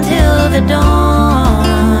wine until the dawn,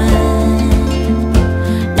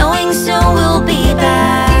 knowing soon we'll be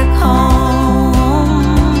back home.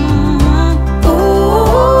 Ooh,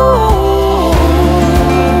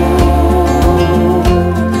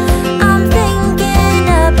 I'm thinking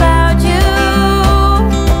about you.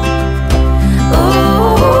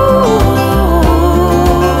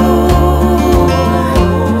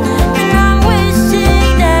 And I'm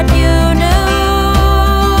wishing that you knew.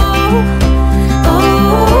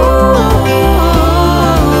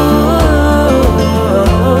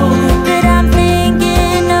 That I'm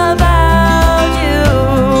thinking about you.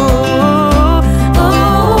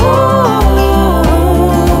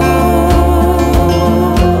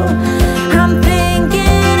 I'm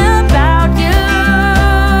thinking about you.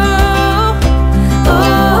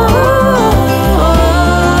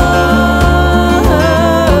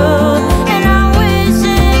 And I'm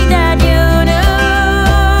wishing that you knew.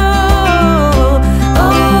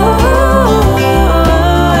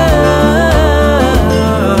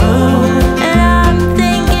 And I'm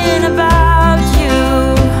thinking about you.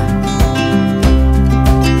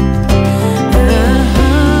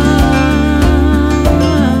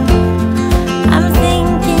 I'm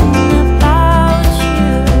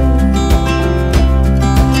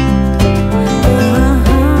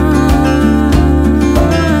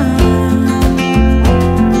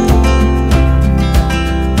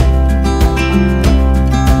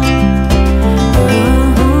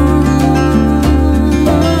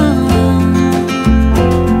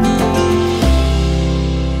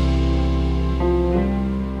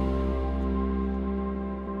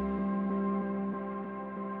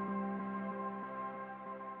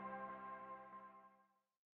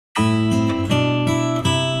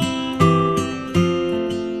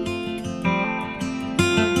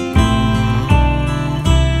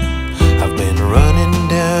I've been running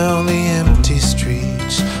down the empty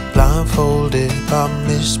streets, blindfolded by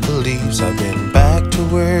misbeliefs. I've been back to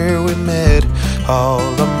where we met, all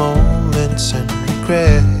the moments and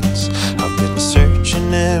regrets. I've been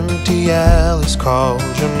searching empty alleys, called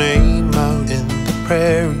your name out in the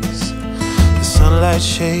prairies. The sunlight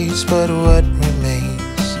shades, but what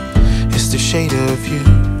remains is the shade of you.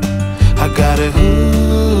 I got a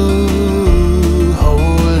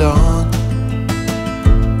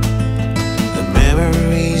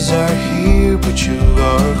you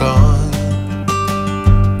are gone.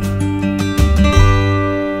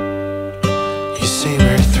 You say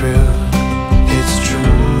we're through, it's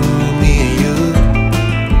true, me and you.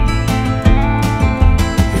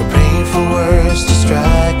 Your painful words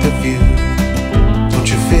distract the view. Don't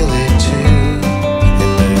you feel it too?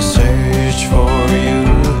 In the search for you,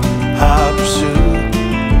 I pursue.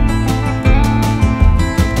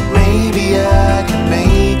 Maybe I can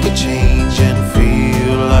make a change and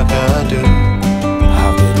feel like I do.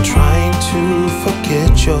 I've been trying to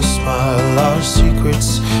forget your smile, our secrets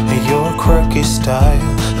and your quirky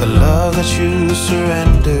style. The love that you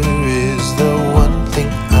surrender is the one thing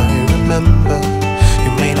I remember.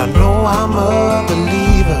 You may not know I'm a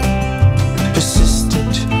believer,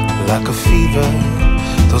 persistent like a fever.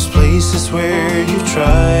 Those places where you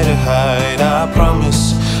try to hide, I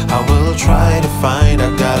promise I will try to find. I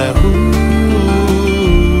gotta hold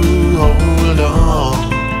on.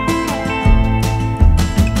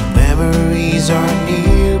 Memories are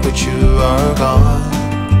near, but you are gone.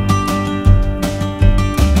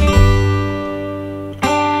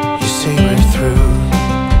 You say we're through,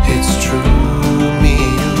 it's true, me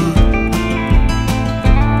and you.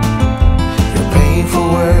 Your painful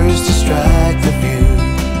words distract the view.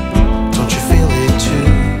 Don't you feel it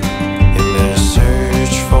too? In the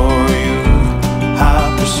search for you, I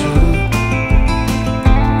pursue.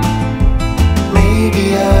 Maybe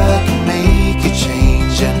I can make a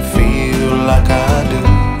change and feel like I do.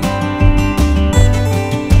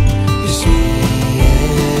 It's me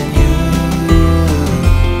and you.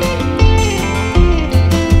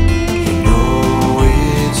 You know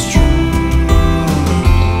it's true.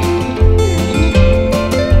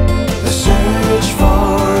 The search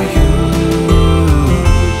for you.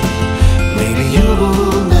 Maybe you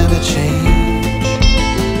will never change.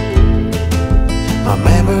 My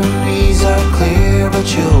memories are clear, but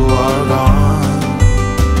you are gone.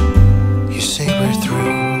 You say we're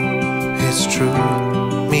through, it's true,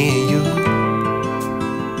 me and you.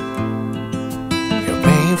 Your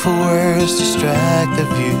painful words distract the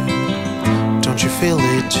view. Don't you feel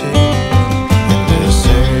it too? In the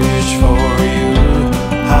search for you,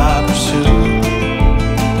 I pursue.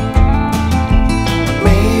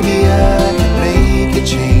 Maybe I can make a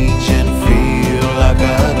change and feel like I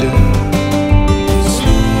do. It's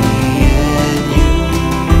me and you.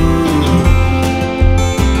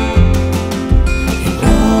 You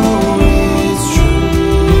know it's true.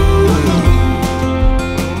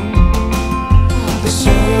 The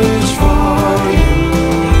search for you.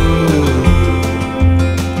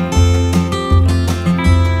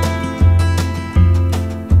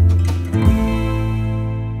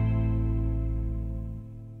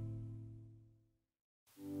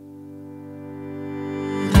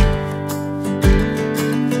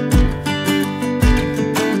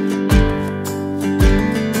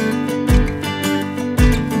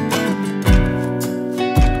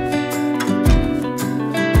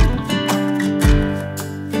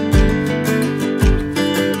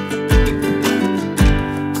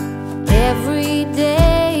 Every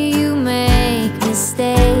day you make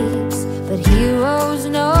mistakes, but heroes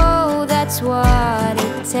know that's what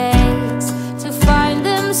it takes to find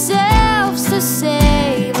themselves, to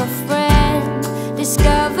save a friend,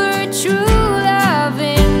 discover true love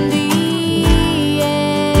in the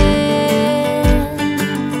end.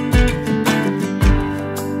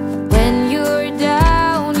 When you're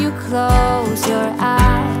down, you close your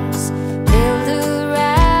eyes, build a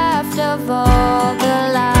raft of all the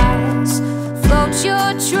lies, float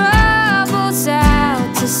your troubles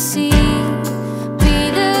out to sea.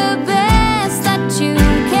 Be the best that you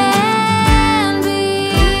can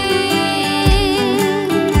be.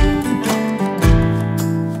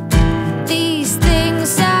 These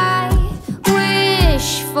things I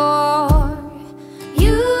wish for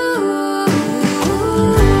you.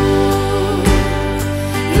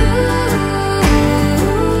 You.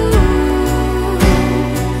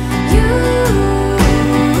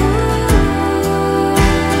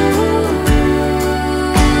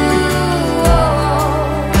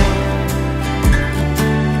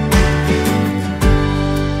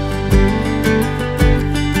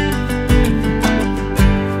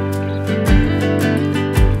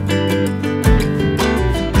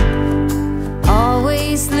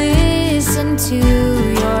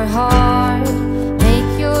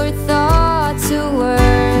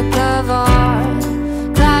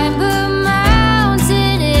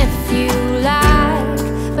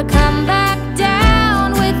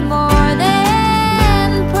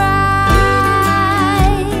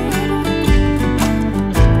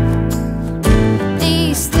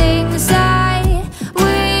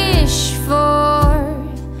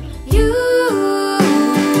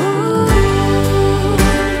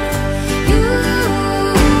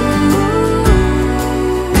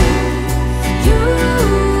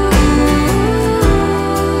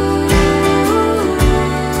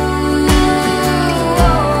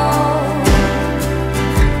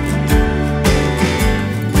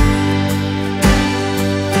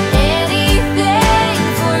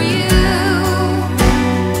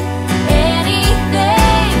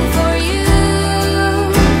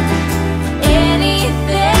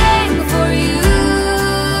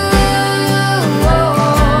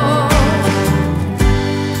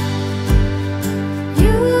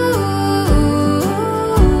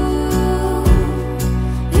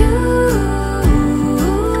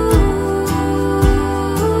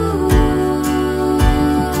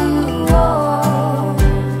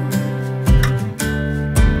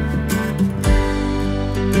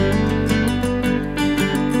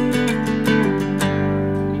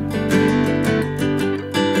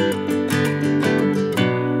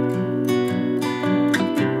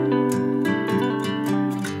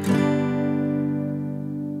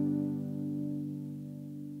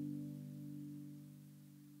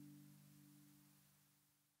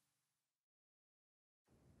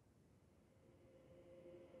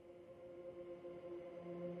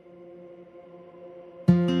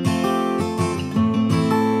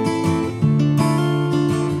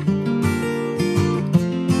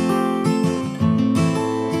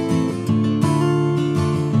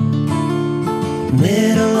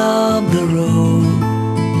 the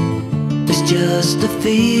road is just a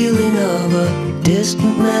feeling of a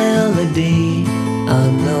distant melody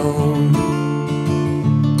unknown.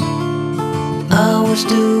 I was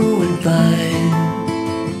doing fine,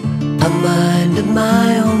 I minded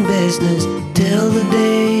my own business till the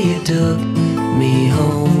day you took me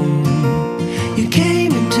home. You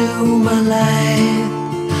came into my life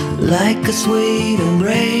like a sweet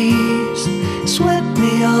embrace, swept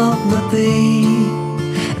me off my feet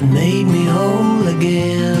and made me whole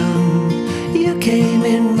again. You came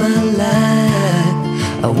in my life,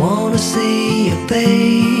 I wanna see your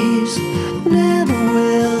face. Never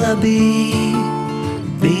will I be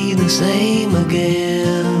the same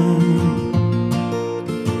again.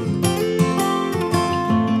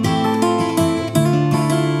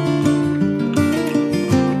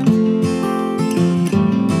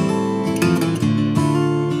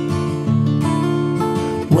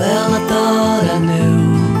 Well, I thought I knew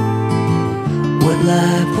what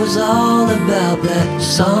life was all about. That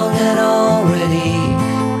song had already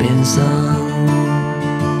been sung.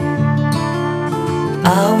 I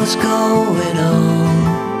was going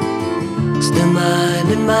on, still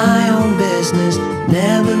minding my own business.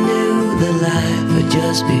 Never knew that life had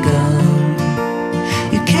just begun.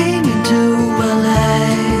 You came into my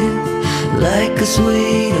life like a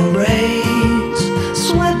sweet embrace,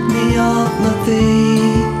 swept me off my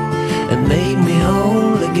feet and made me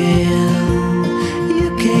whole again. You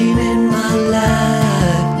came in my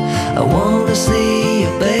life, I wanna see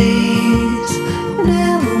your face.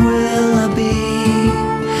 Never will I be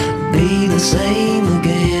the same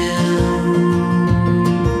again.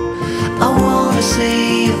 I wanna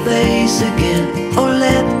see your face again, oh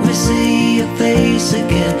let me see your face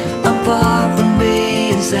again. I'm far from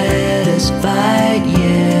being satisfied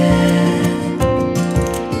yet.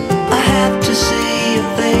 I have to see your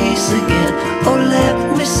face again, oh let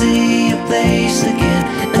me see your face again,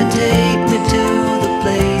 and take me to the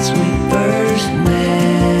place we first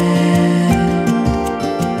met.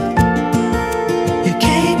 You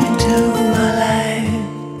came into my life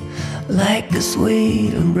like a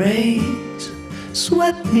sweet embrace,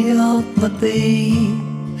 swept me off my feet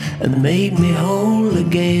and made me whole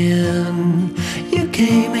again. You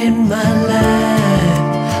came in my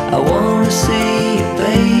life, I wanna see your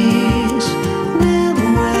face. Never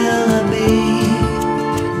will I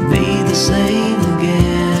be the same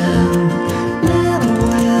again. Never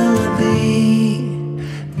will I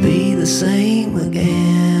be the same again.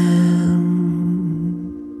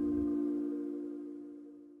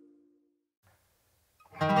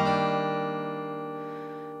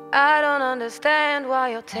 I don't understand why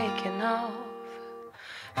you're taking off.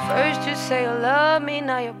 First you say you love me,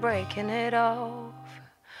 now you're breaking it off.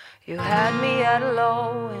 You had me at a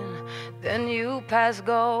low and then you passed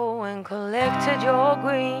go and collected your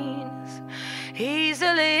greens.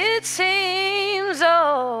 Easily it seems,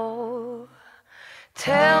 oh.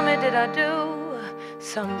 Tell me, did I do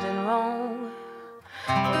something wrong?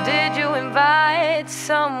 Or did you invite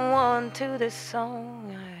someone to this song?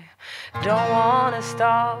 Don't wanna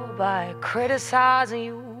start by criticizing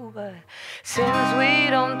you, but since we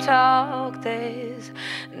don't talk, there's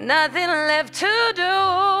nothing left to do.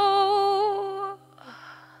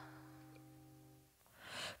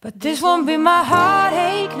 But this won't be my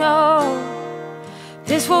heartache, no.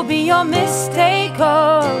 This will be your mistake,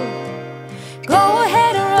 oh. Go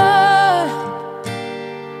ahead and run.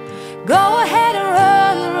 Go ahead and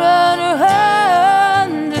run, run, run.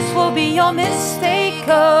 This will be your mistake,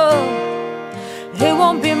 oh. It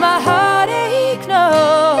won't be my heartache, no.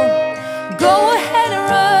 Go ahead and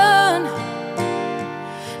run.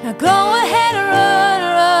 Now go ahead and run,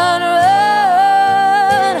 run,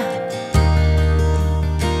 run.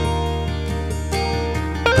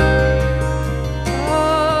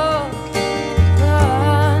 Oh,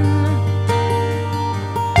 run.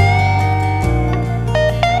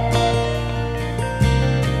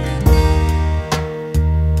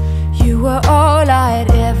 You were all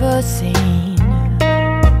I'd ever seen.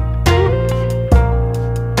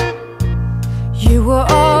 You were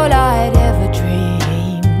all I'd ever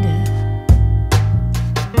dreamed.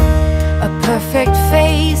 A perfect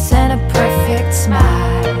face and a perfect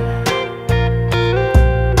smile.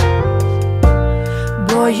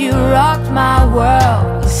 Boy, you rocked my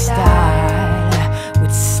world with style,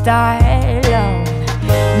 with style. Oh,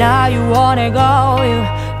 now you wanna go, you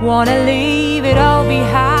wanna leave it all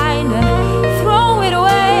behind and throw it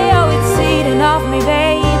away. Oh, it's eating off me,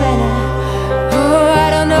 baby. Oh, I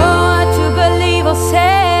don't know what to believe or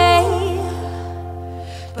say,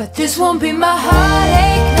 but this won't be my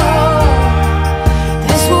heartache, no.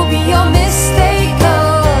 This will be your mistake,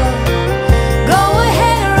 oh. Go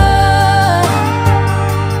ahead and run.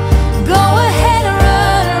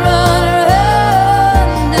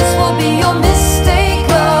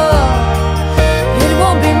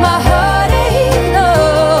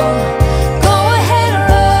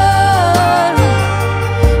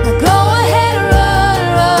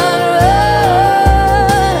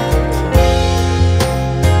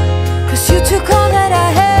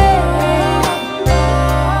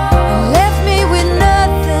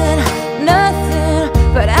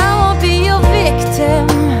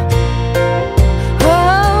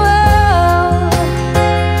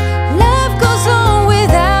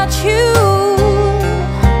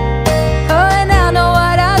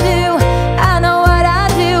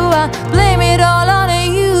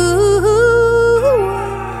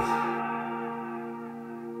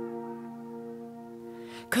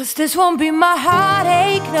 'Cause this won't be my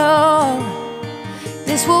heartache, no.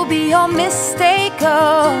 This will be your mistake,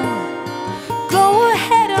 oh. Go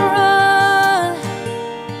ahead and run.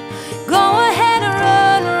 Go ahead and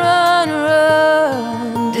run, run,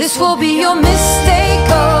 run. This will be your mistake,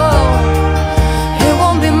 oh. It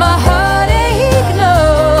won't be my heartache, no.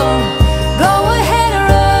 Go ahead and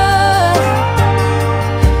run.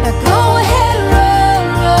 Now go ahead and run,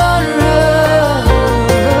 run, run.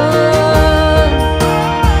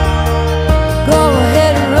 Go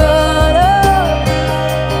ahead and run, oh.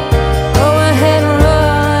 Go ahead and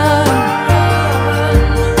run.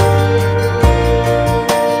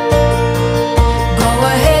 Go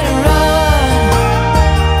ahead and run.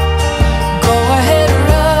 Go ahead and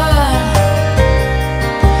run.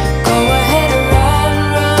 Go ahead and run,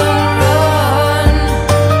 run, run.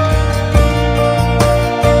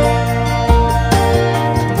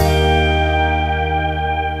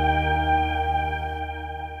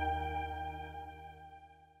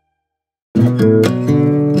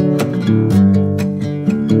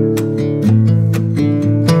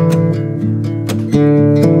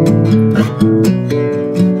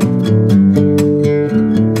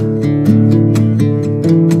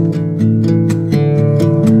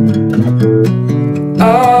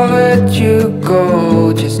 I'll let you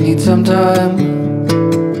go, just need some time.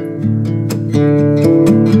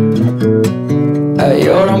 At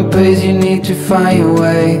your own pace, you need to find your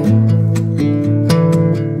way.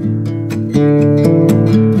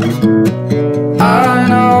 I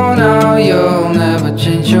know now you'll never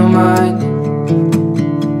change your mind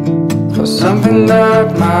for something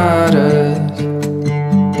that matters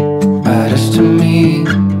to me.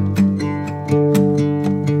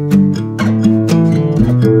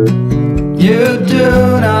 You do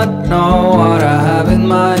not know what I have in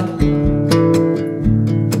mind.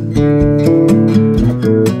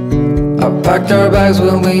 I packed our bags,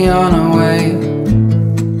 we'll be on our way.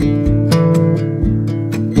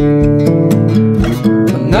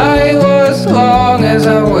 The night was long as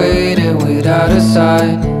I waited without a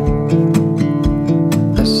sign.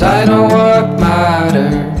 A sign of what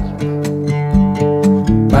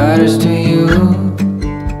matters to you.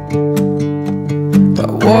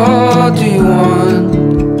 But what do you want?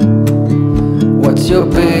 What's your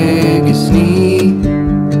biggest need?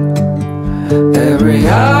 Every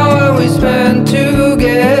hour we spend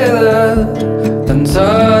together, then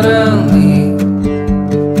suddenly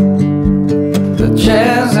the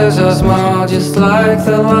chances are small, just like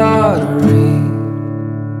the lottery.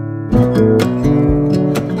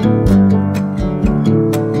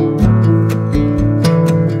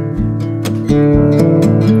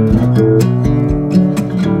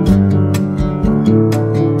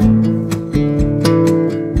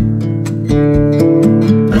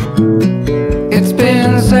 It's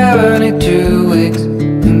been 72 weeks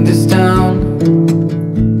in this town.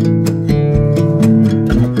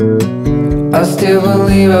 I still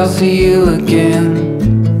believe I'll see you again.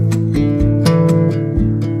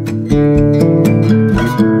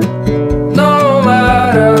 No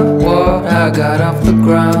matter what, I got off the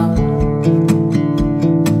ground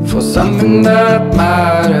for something that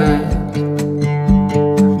matters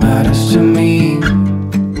to me.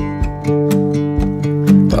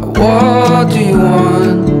 But what do you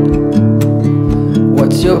want?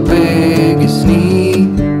 What's your biggest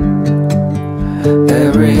need?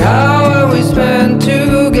 Every hour we spend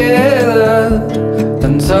together,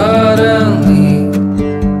 then suddenly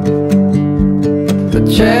the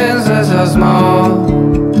chances are small,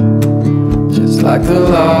 just like the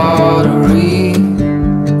lottery.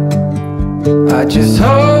 I just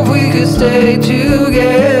hope we could stay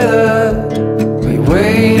together. We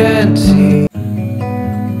wait and see.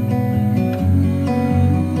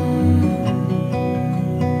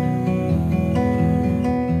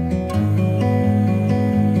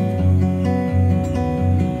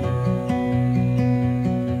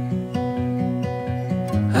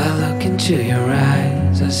 I look into your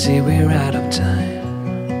eyes, I see we're out of time.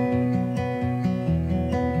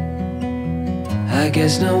 I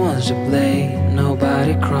guess no one's to blame,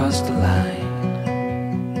 nobody crossed the line.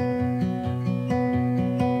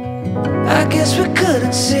 I guess we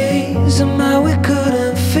couldn't see, somehow we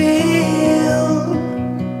couldn't feel.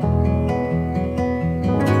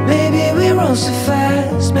 Maybe we rose too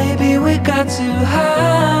fast, maybe we got too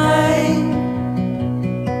high.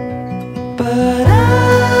 But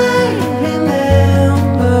I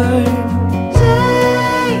remember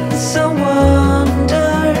days I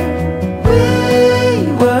wonder we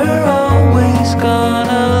were always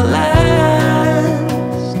gonna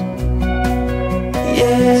last.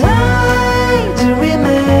 Yeah, I do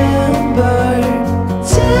remember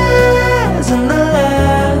tears in the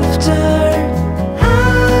last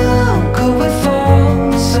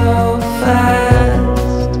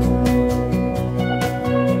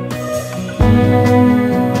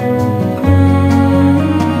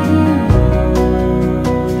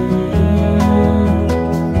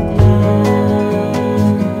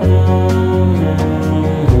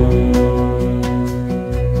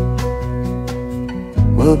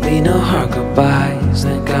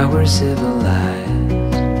now we're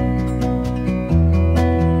civilized.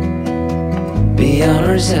 Beyond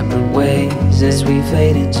our separate ways as we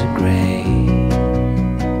fade into gray.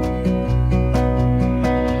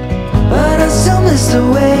 But I still miss the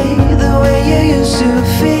way you used to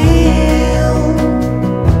feel.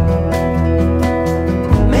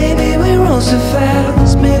 Maybe we rose too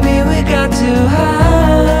fast, maybe we got too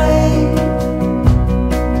high.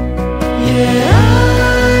 Yeah,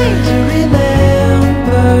 I do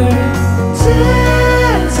remember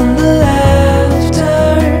tears and the laughter.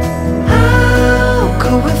 How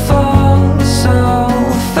could we fall so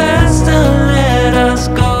fast and let us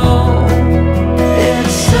go?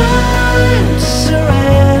 It's time to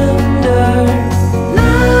surrender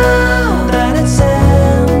now that it's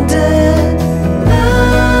ended.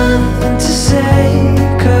 Nothing to say,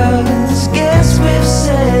 'cause guess we've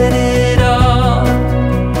said it all.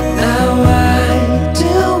 Now why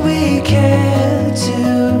do we care to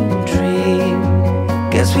dream?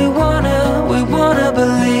 Guess we wanna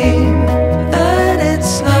believe that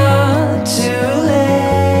it's not too late.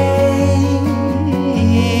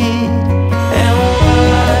 And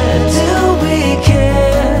why do we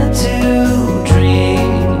care to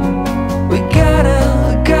dream? We gotta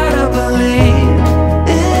believe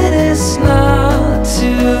it is not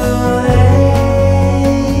too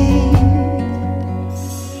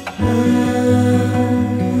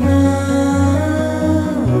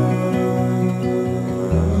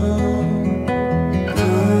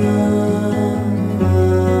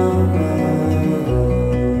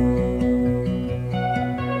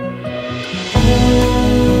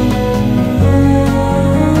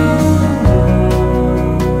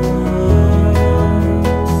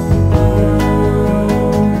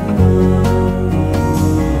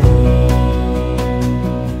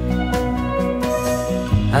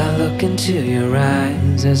I look into your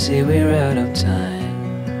eyes, I see we're out of time.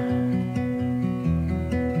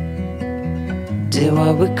 Did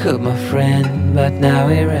what we could, my friend, but now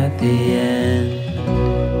we're at the end.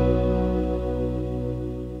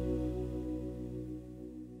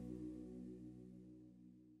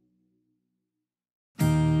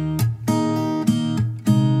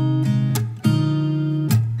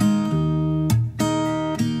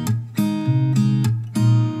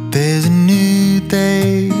 There's a new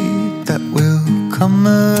day that will come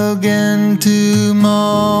again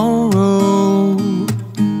tomorrow.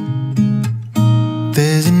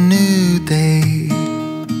 There's a new day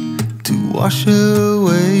to wash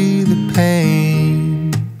away the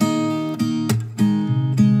pain.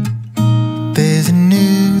 There's a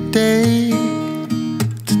new day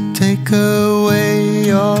to take away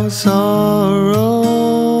your sorrow.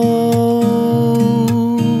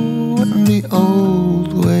 And the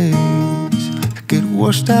old ways get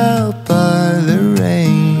washed out by the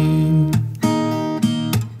rain.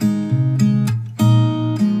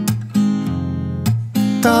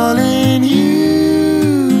 Darling,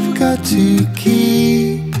 you've got to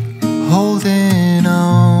keep holding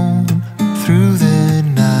on through the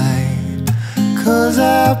night, 'cause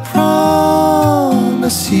I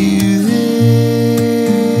promise you this: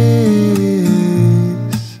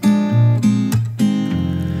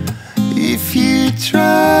 if you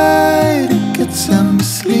try to get some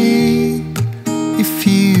sleep, if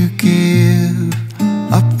you give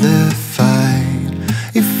up the fight,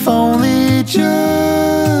 if only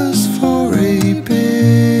just for a bit,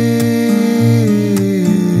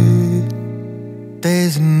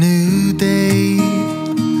 there's a new day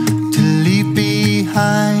to leave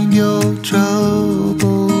behind your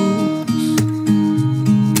troubles.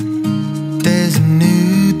 There's a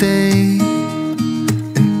new day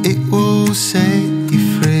and it will set you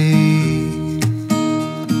free.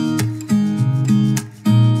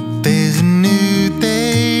 There's a new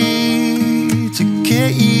day to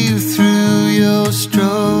get you through your struggles.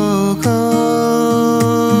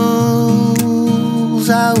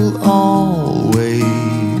 I will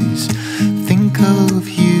always think of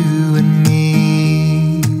you and me.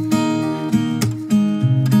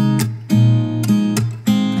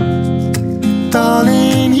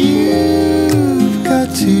 Darling, you've got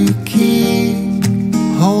to keep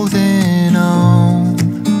holding on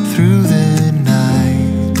through the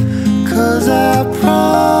night, 'cause I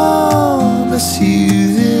promise you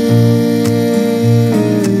this: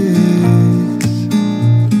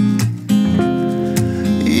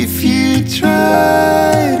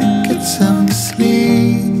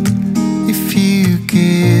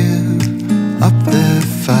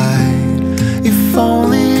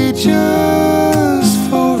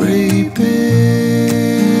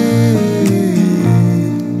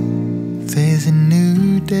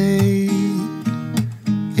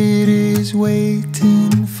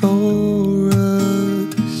 waiting for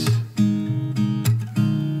us.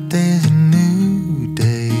 There's a new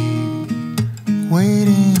day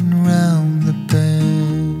waiting round the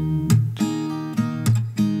bend.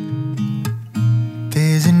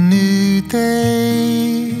 There's a new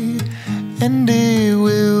day, and it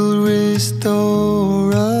will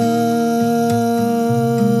restore us.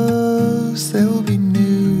 There'll be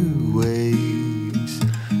new ways.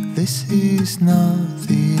 This is not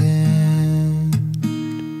the end.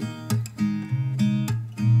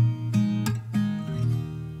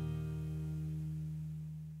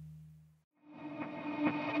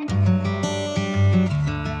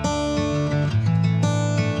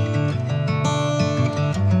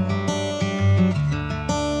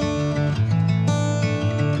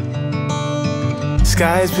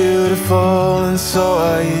 Sky's beautiful and so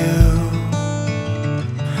are you.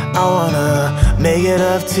 I wanna make it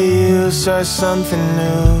up to you, start something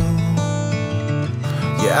new.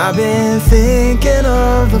 Yeah, I've been thinking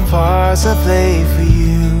of the parts I played for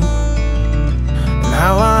you, and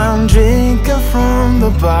how I'm drinking from the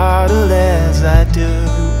bottle as I do.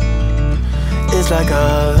 It's like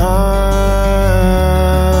a long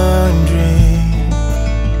dream.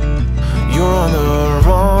 You're on the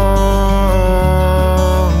wrong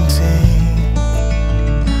team.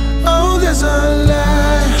 Oh, there's a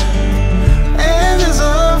light and there's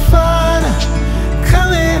a fire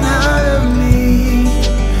coming out of me.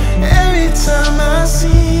 Every time I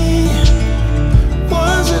see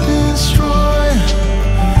one's a destroyer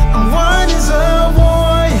and one is a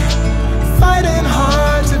warrior, fighting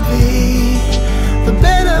hard to be the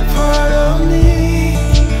better part of me,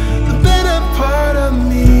 the better part of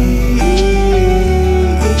me,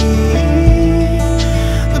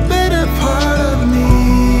 the better part of me.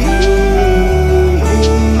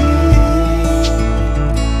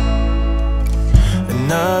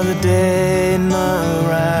 Another day, another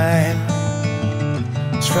rhyme,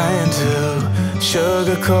 trying to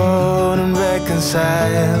sugarcoat and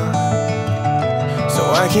reconcile, so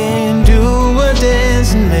I can do a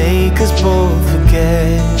dance and make us both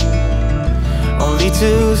forget, only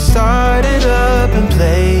to start it up and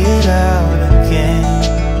play it out again.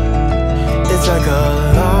 It's like a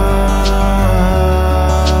long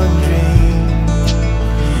dream.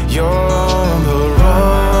 You're on the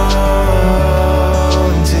wrong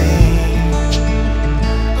team.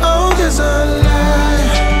 Oh, there's a light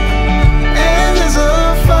and there's a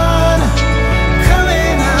fire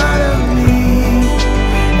coming out of me.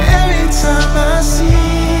 Every time I see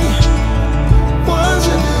one's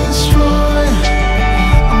a destroyer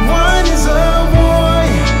and one is a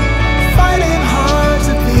warrior, fighting hard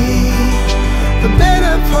to be the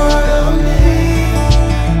better part of me,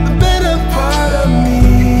 the better part of me,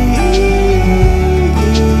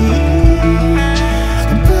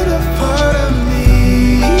 the better part of me,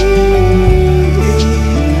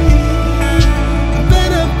 the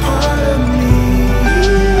better part of me,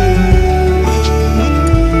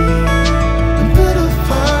 the better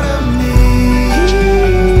part of me.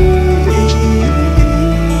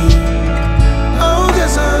 Oh,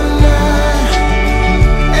 there's a light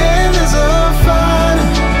and there's a fire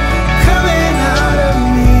coming out of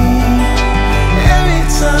me. Every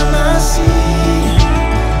time I see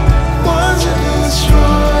one's a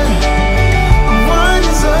destroyer and one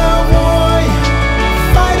is a warrior,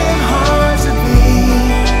 fighting hard to be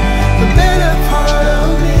the better part of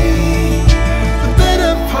me, the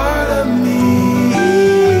better part of me,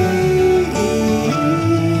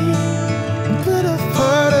 the better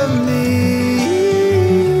part of me,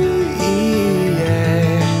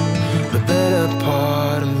 yeah, the better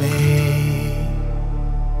part of me.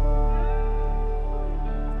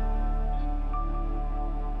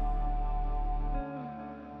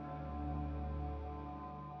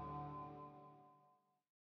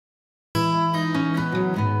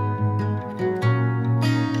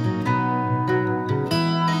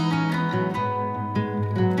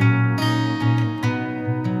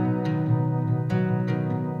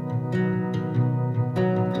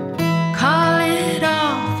 Call it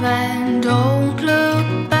off and don't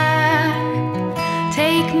look back.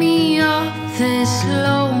 Take me off this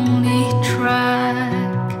lonely track.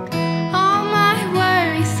 All my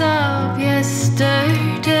worries of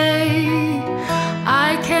yesterday,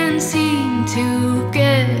 I can't seem to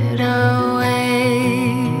get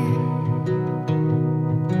away.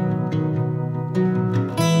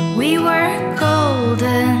 We were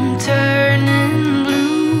golden, turning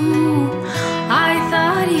blue. I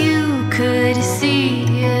thought you could see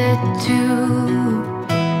it too.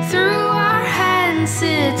 Through our hands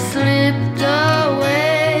it slipped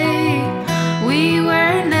away. We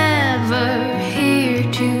were never here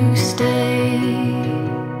to stay.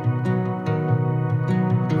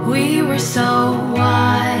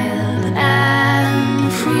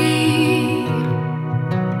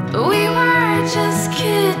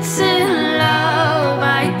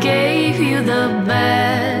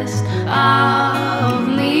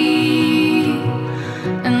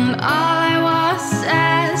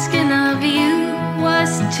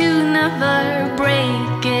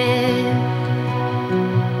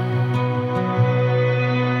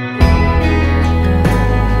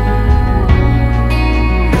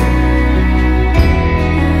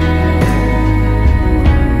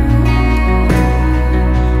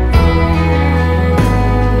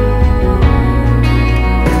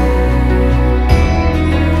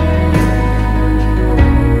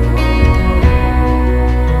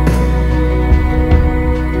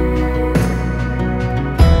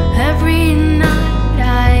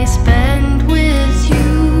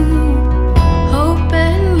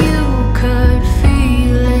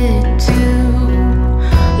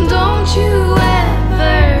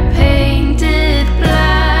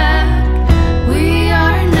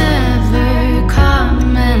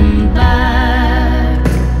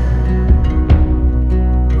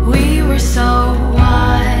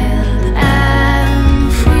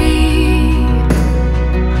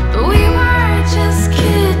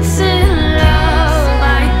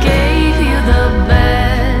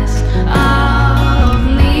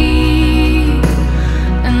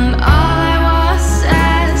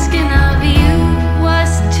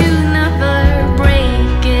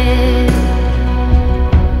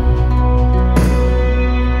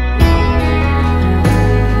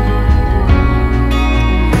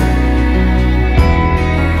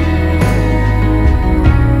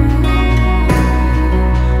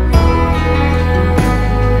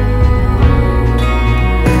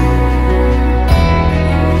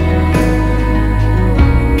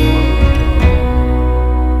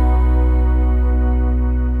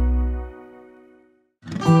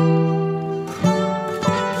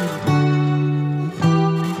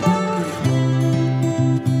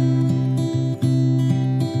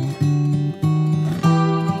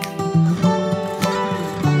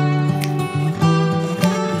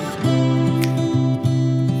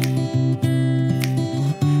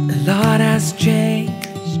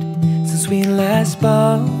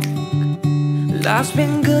 Life's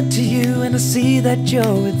been good to you, and I see that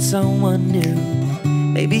you're with someone new.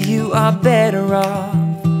 Maybe you are better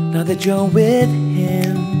off now that you're with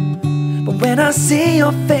him. But when I see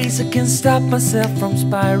your face, I can't stop myself from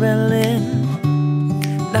spiraling.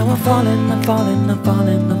 Now I'm falling, I'm falling, I'm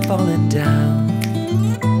falling, I'm falling down.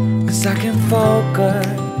 'Cause I can focus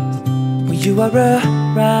when you are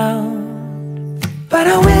around. But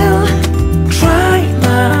I will try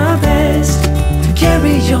my best to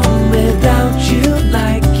carry on without you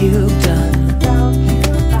like you've done.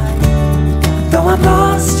 Though I'm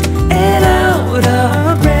lost and out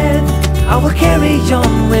of breath, I will carry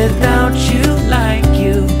on without you like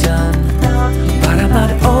you've done. But I'm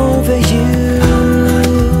not over you.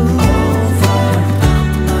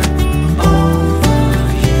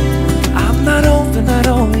 I'm not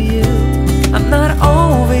over you. I'm not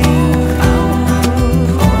over you.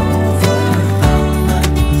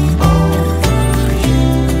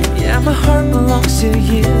 Yeah, my heart belongs to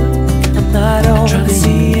you. I'm not over you. I'm trying to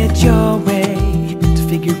see it your way, to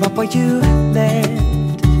figure out why you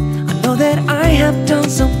left. I know that I have done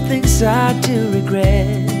some things I do regret,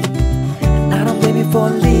 and I don't blame you for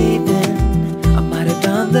leaving. I might have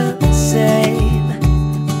done the same,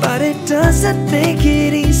 but it doesn't make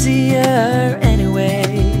it easier anyway.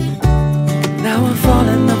 Now I'm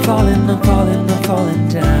falling, I'm falling, I'm falling, I'm falling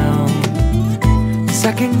down. 'Cause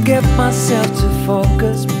I can get myself to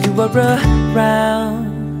focus when you are around.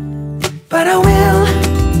 But I will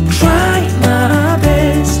try my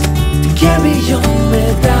best to carry on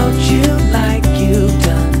without you like you've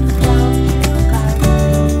done.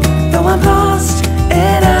 Though I'm lost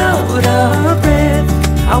and out of breath,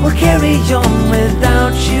 I will carry on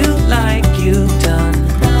without you like you've done.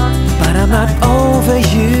 But I'm not over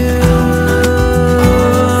you.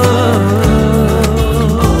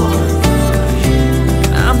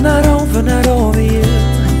 I'm not over you.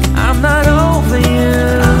 I'm not over you.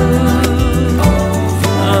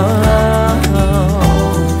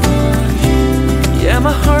 Yeah,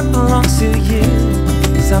 my heart belongs to you,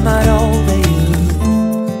 'cause I'm not over you.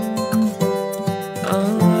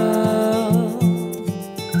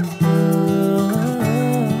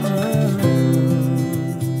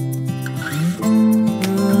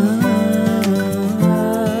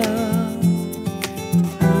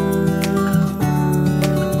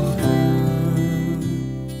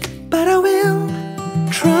 But I will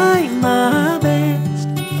try my best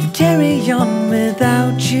to carry on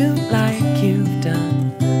without you like you've done.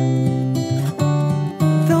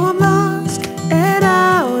 Though I'm lost and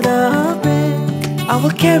out of breath, I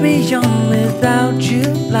will carry on without you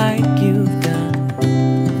like you've done.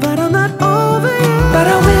 But I'm not over you. But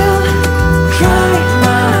I will try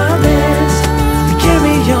my best to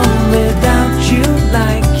carry on without you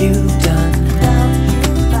like you've done.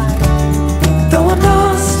 Though I'm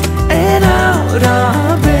lost and out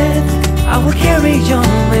of breath, I will carry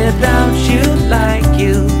on without you like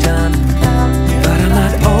you've done. But I'm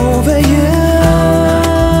not over you.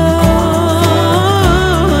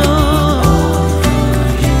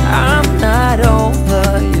 I'm not over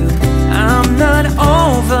you. I'm not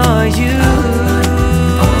over you.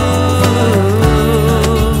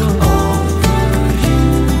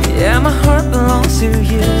 Yeah, my heart belongs to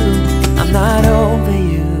you. I'm not over you.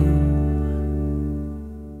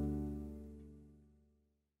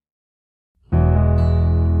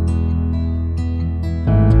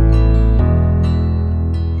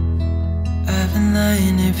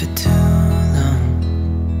 For too long,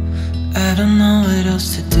 I don't know what else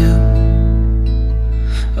to do.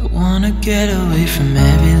 I wanna get away from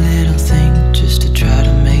every little thing just to try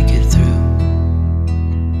to make it through.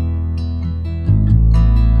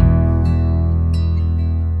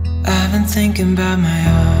 I've been thinking about my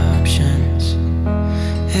options,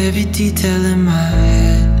 every detail in my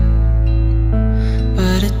head,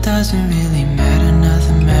 but it doesn't really matter,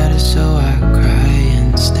 nothing matters, so I cry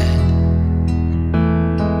instead.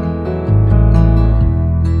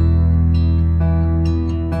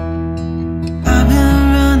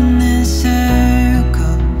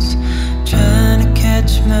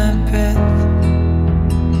 My breath.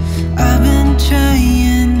 I've been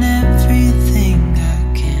trying everything I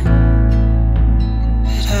can,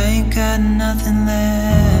 but I ain't got nothing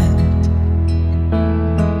left.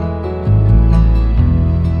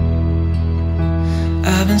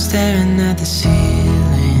 I've been staring at the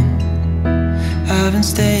ceiling, I've been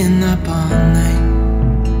staying up all night.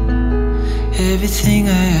 Everything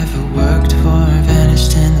I ever worked for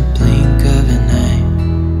vanished in the blink of an eye.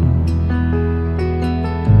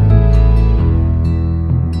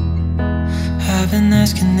 I've been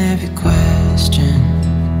asking every question,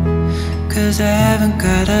 'cause I haven't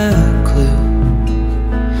got a clue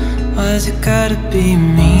what Does it gotta be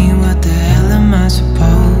me? What the hell am I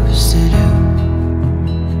supposed to do?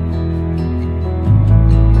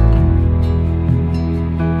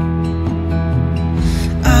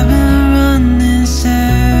 I've been running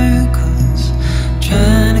circles,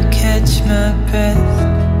 trying to catch my breath.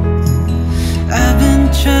 I've been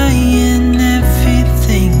trying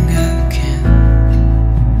everything I can,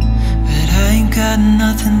 but I ain't got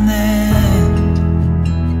nothing left.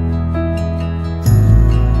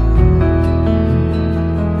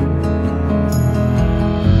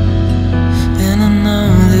 And I know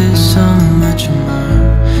there's so much more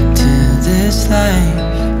to this life,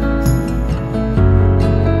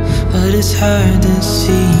 but it's hard to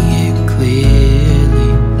see it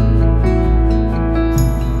clearly.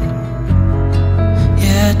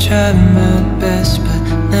 I try my best, but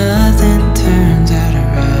nothing turns out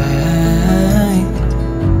right.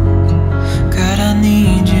 God, I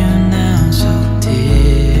need you now so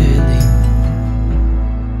dearly.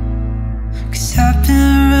 'Cause I've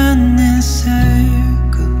been running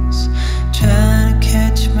circles, trying to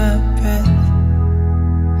catch my breath.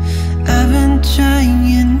 I've been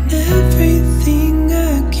trying everything I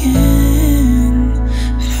can,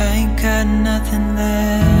 but I ain't got nothing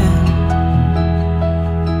left.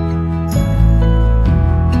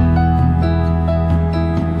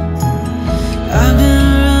 I've been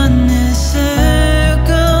running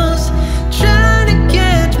circles, trying to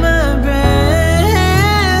catch my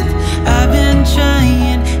breath. I've been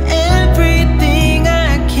trying everything I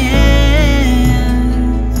can.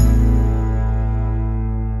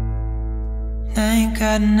 I ain't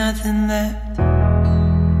got nothing left.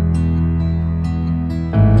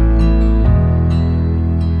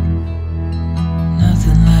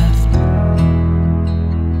 Nothing left.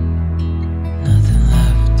 Nothing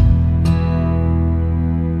left.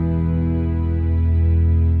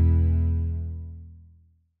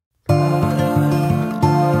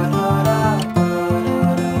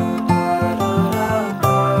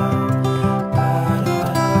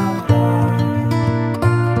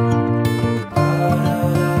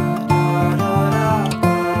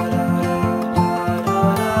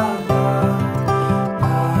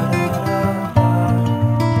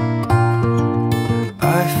 I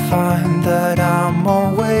find that I'm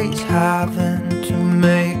always having to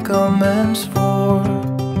make amends for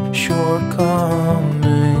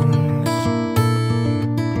shortcomings,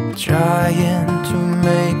 trying to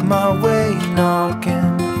make my way,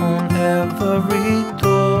 knocking on every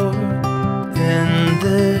door in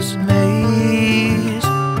this maze.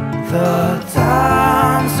 The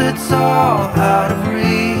times it's all out of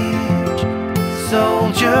reach,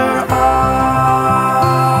 soldier on.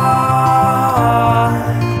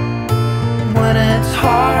 When it's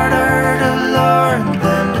harder to learn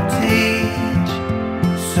than to teach,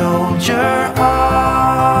 soldier on.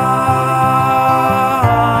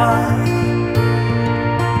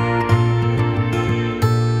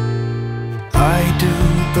 I do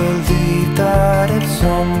believe that if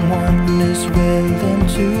someone is willing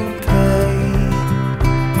to pay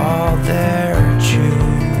all their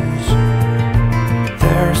dues,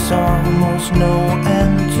 there's almost no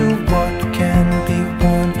end to what can be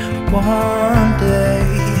won one day.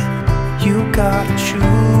 You gotta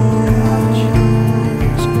choose.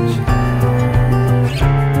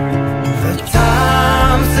 The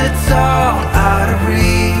times it's all out of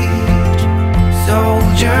reach,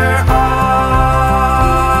 soldier on.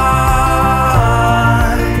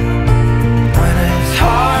 When it's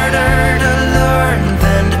harder to learn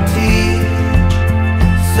than to teach,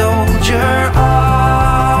 soldier on.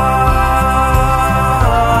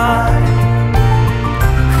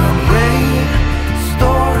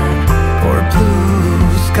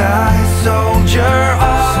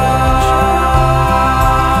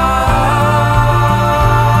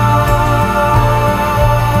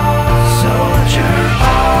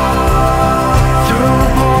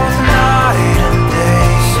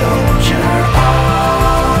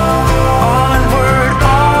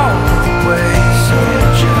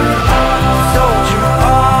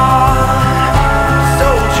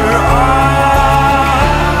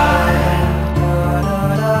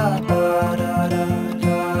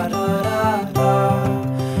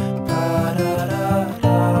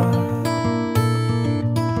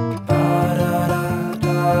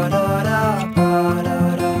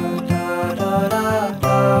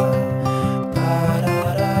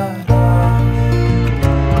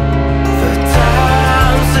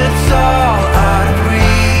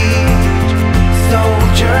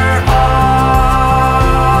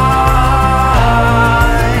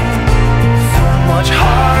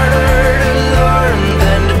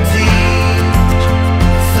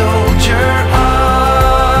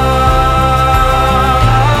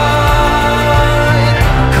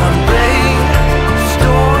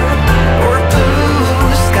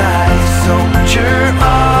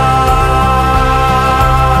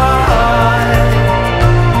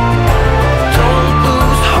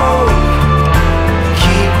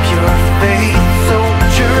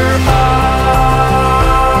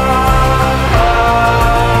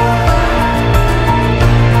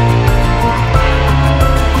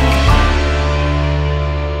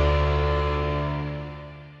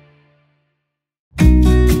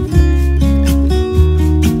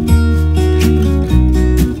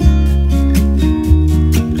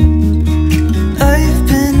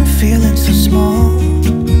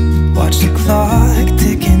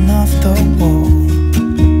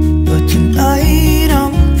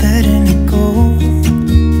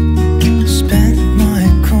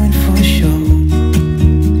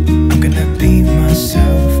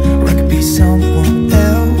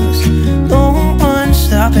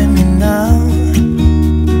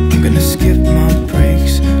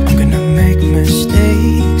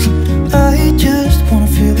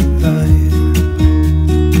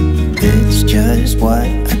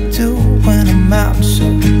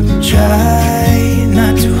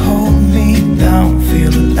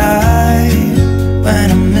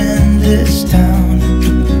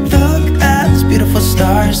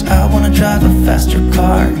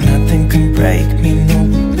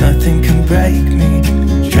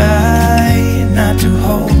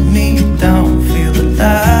 hold me down. Feel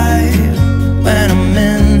alive when I'm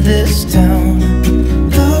in this town.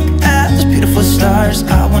 Look at those beautiful stars.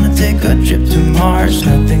 I wanna take a trip to Mars.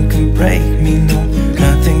 Nothing can break me, no,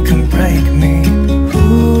 nothing can break me.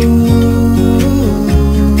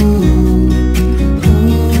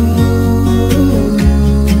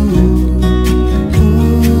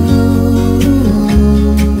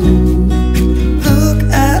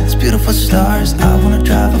 Stars, I wanna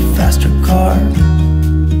drive a faster car.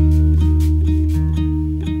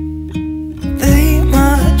 Lay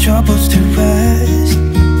my troubles to rest.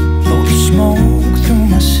 Blow the smoke through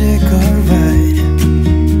my cigarette.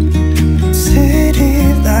 City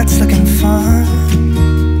lights looking fun,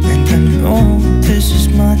 and I know this is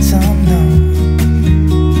my time now.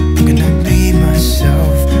 I'm gonna be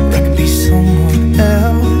myself, or I could be someone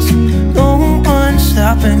else. No one's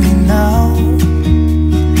stopping me now.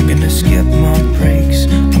 Skip my breaks,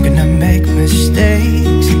 I'm gonna make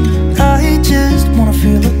mistakes. I just wanna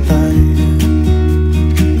feel alive.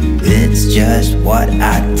 It's just what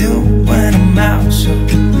I do when I'm out, so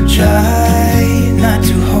try not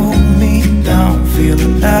to hold me down. Feel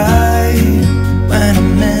alive when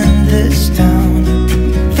I'm in this town.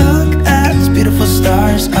 Look at these beautiful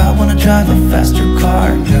stars. I wanna drive a faster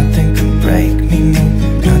car. Nothing can break me, no,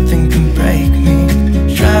 nothing can break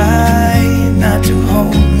me. Try not to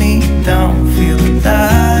hold me down. Feel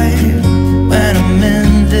alive when I'm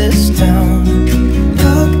in this town.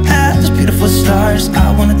 Look at those beautiful stars.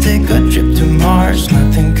 I wanna take a trip to Mars.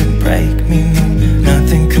 Nothing can break me, no,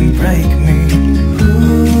 nothing can break me.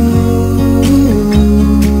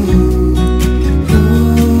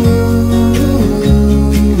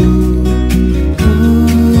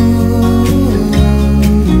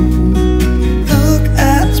 Look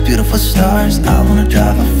at those beautiful stars. I wanna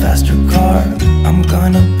drive a faster car. I'm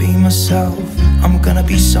gonna be myself, I'm gonna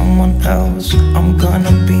be someone else. I'm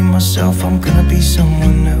gonna be myself, I'm gonna be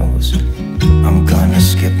someone else. I'm gonna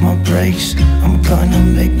skip my breaks, I'm gonna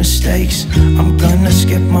make mistakes. I'm gonna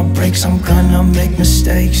skip my breaks, I'm gonna make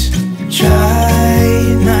mistakes. Try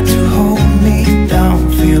not to hold me down.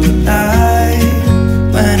 Feel alive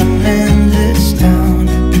when I'm in this town.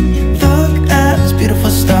 Look at these beautiful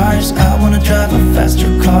stars. I wanna drive a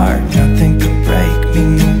faster car. Nothing can break me,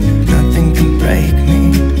 no, nothing can break me.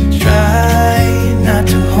 Try not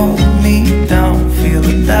to hold me down. Feel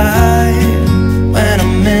alive when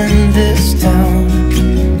I'm in this town.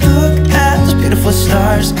 Look at those beautiful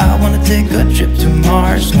stars. I wanna take a trip to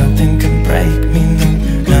Mars. Nothing can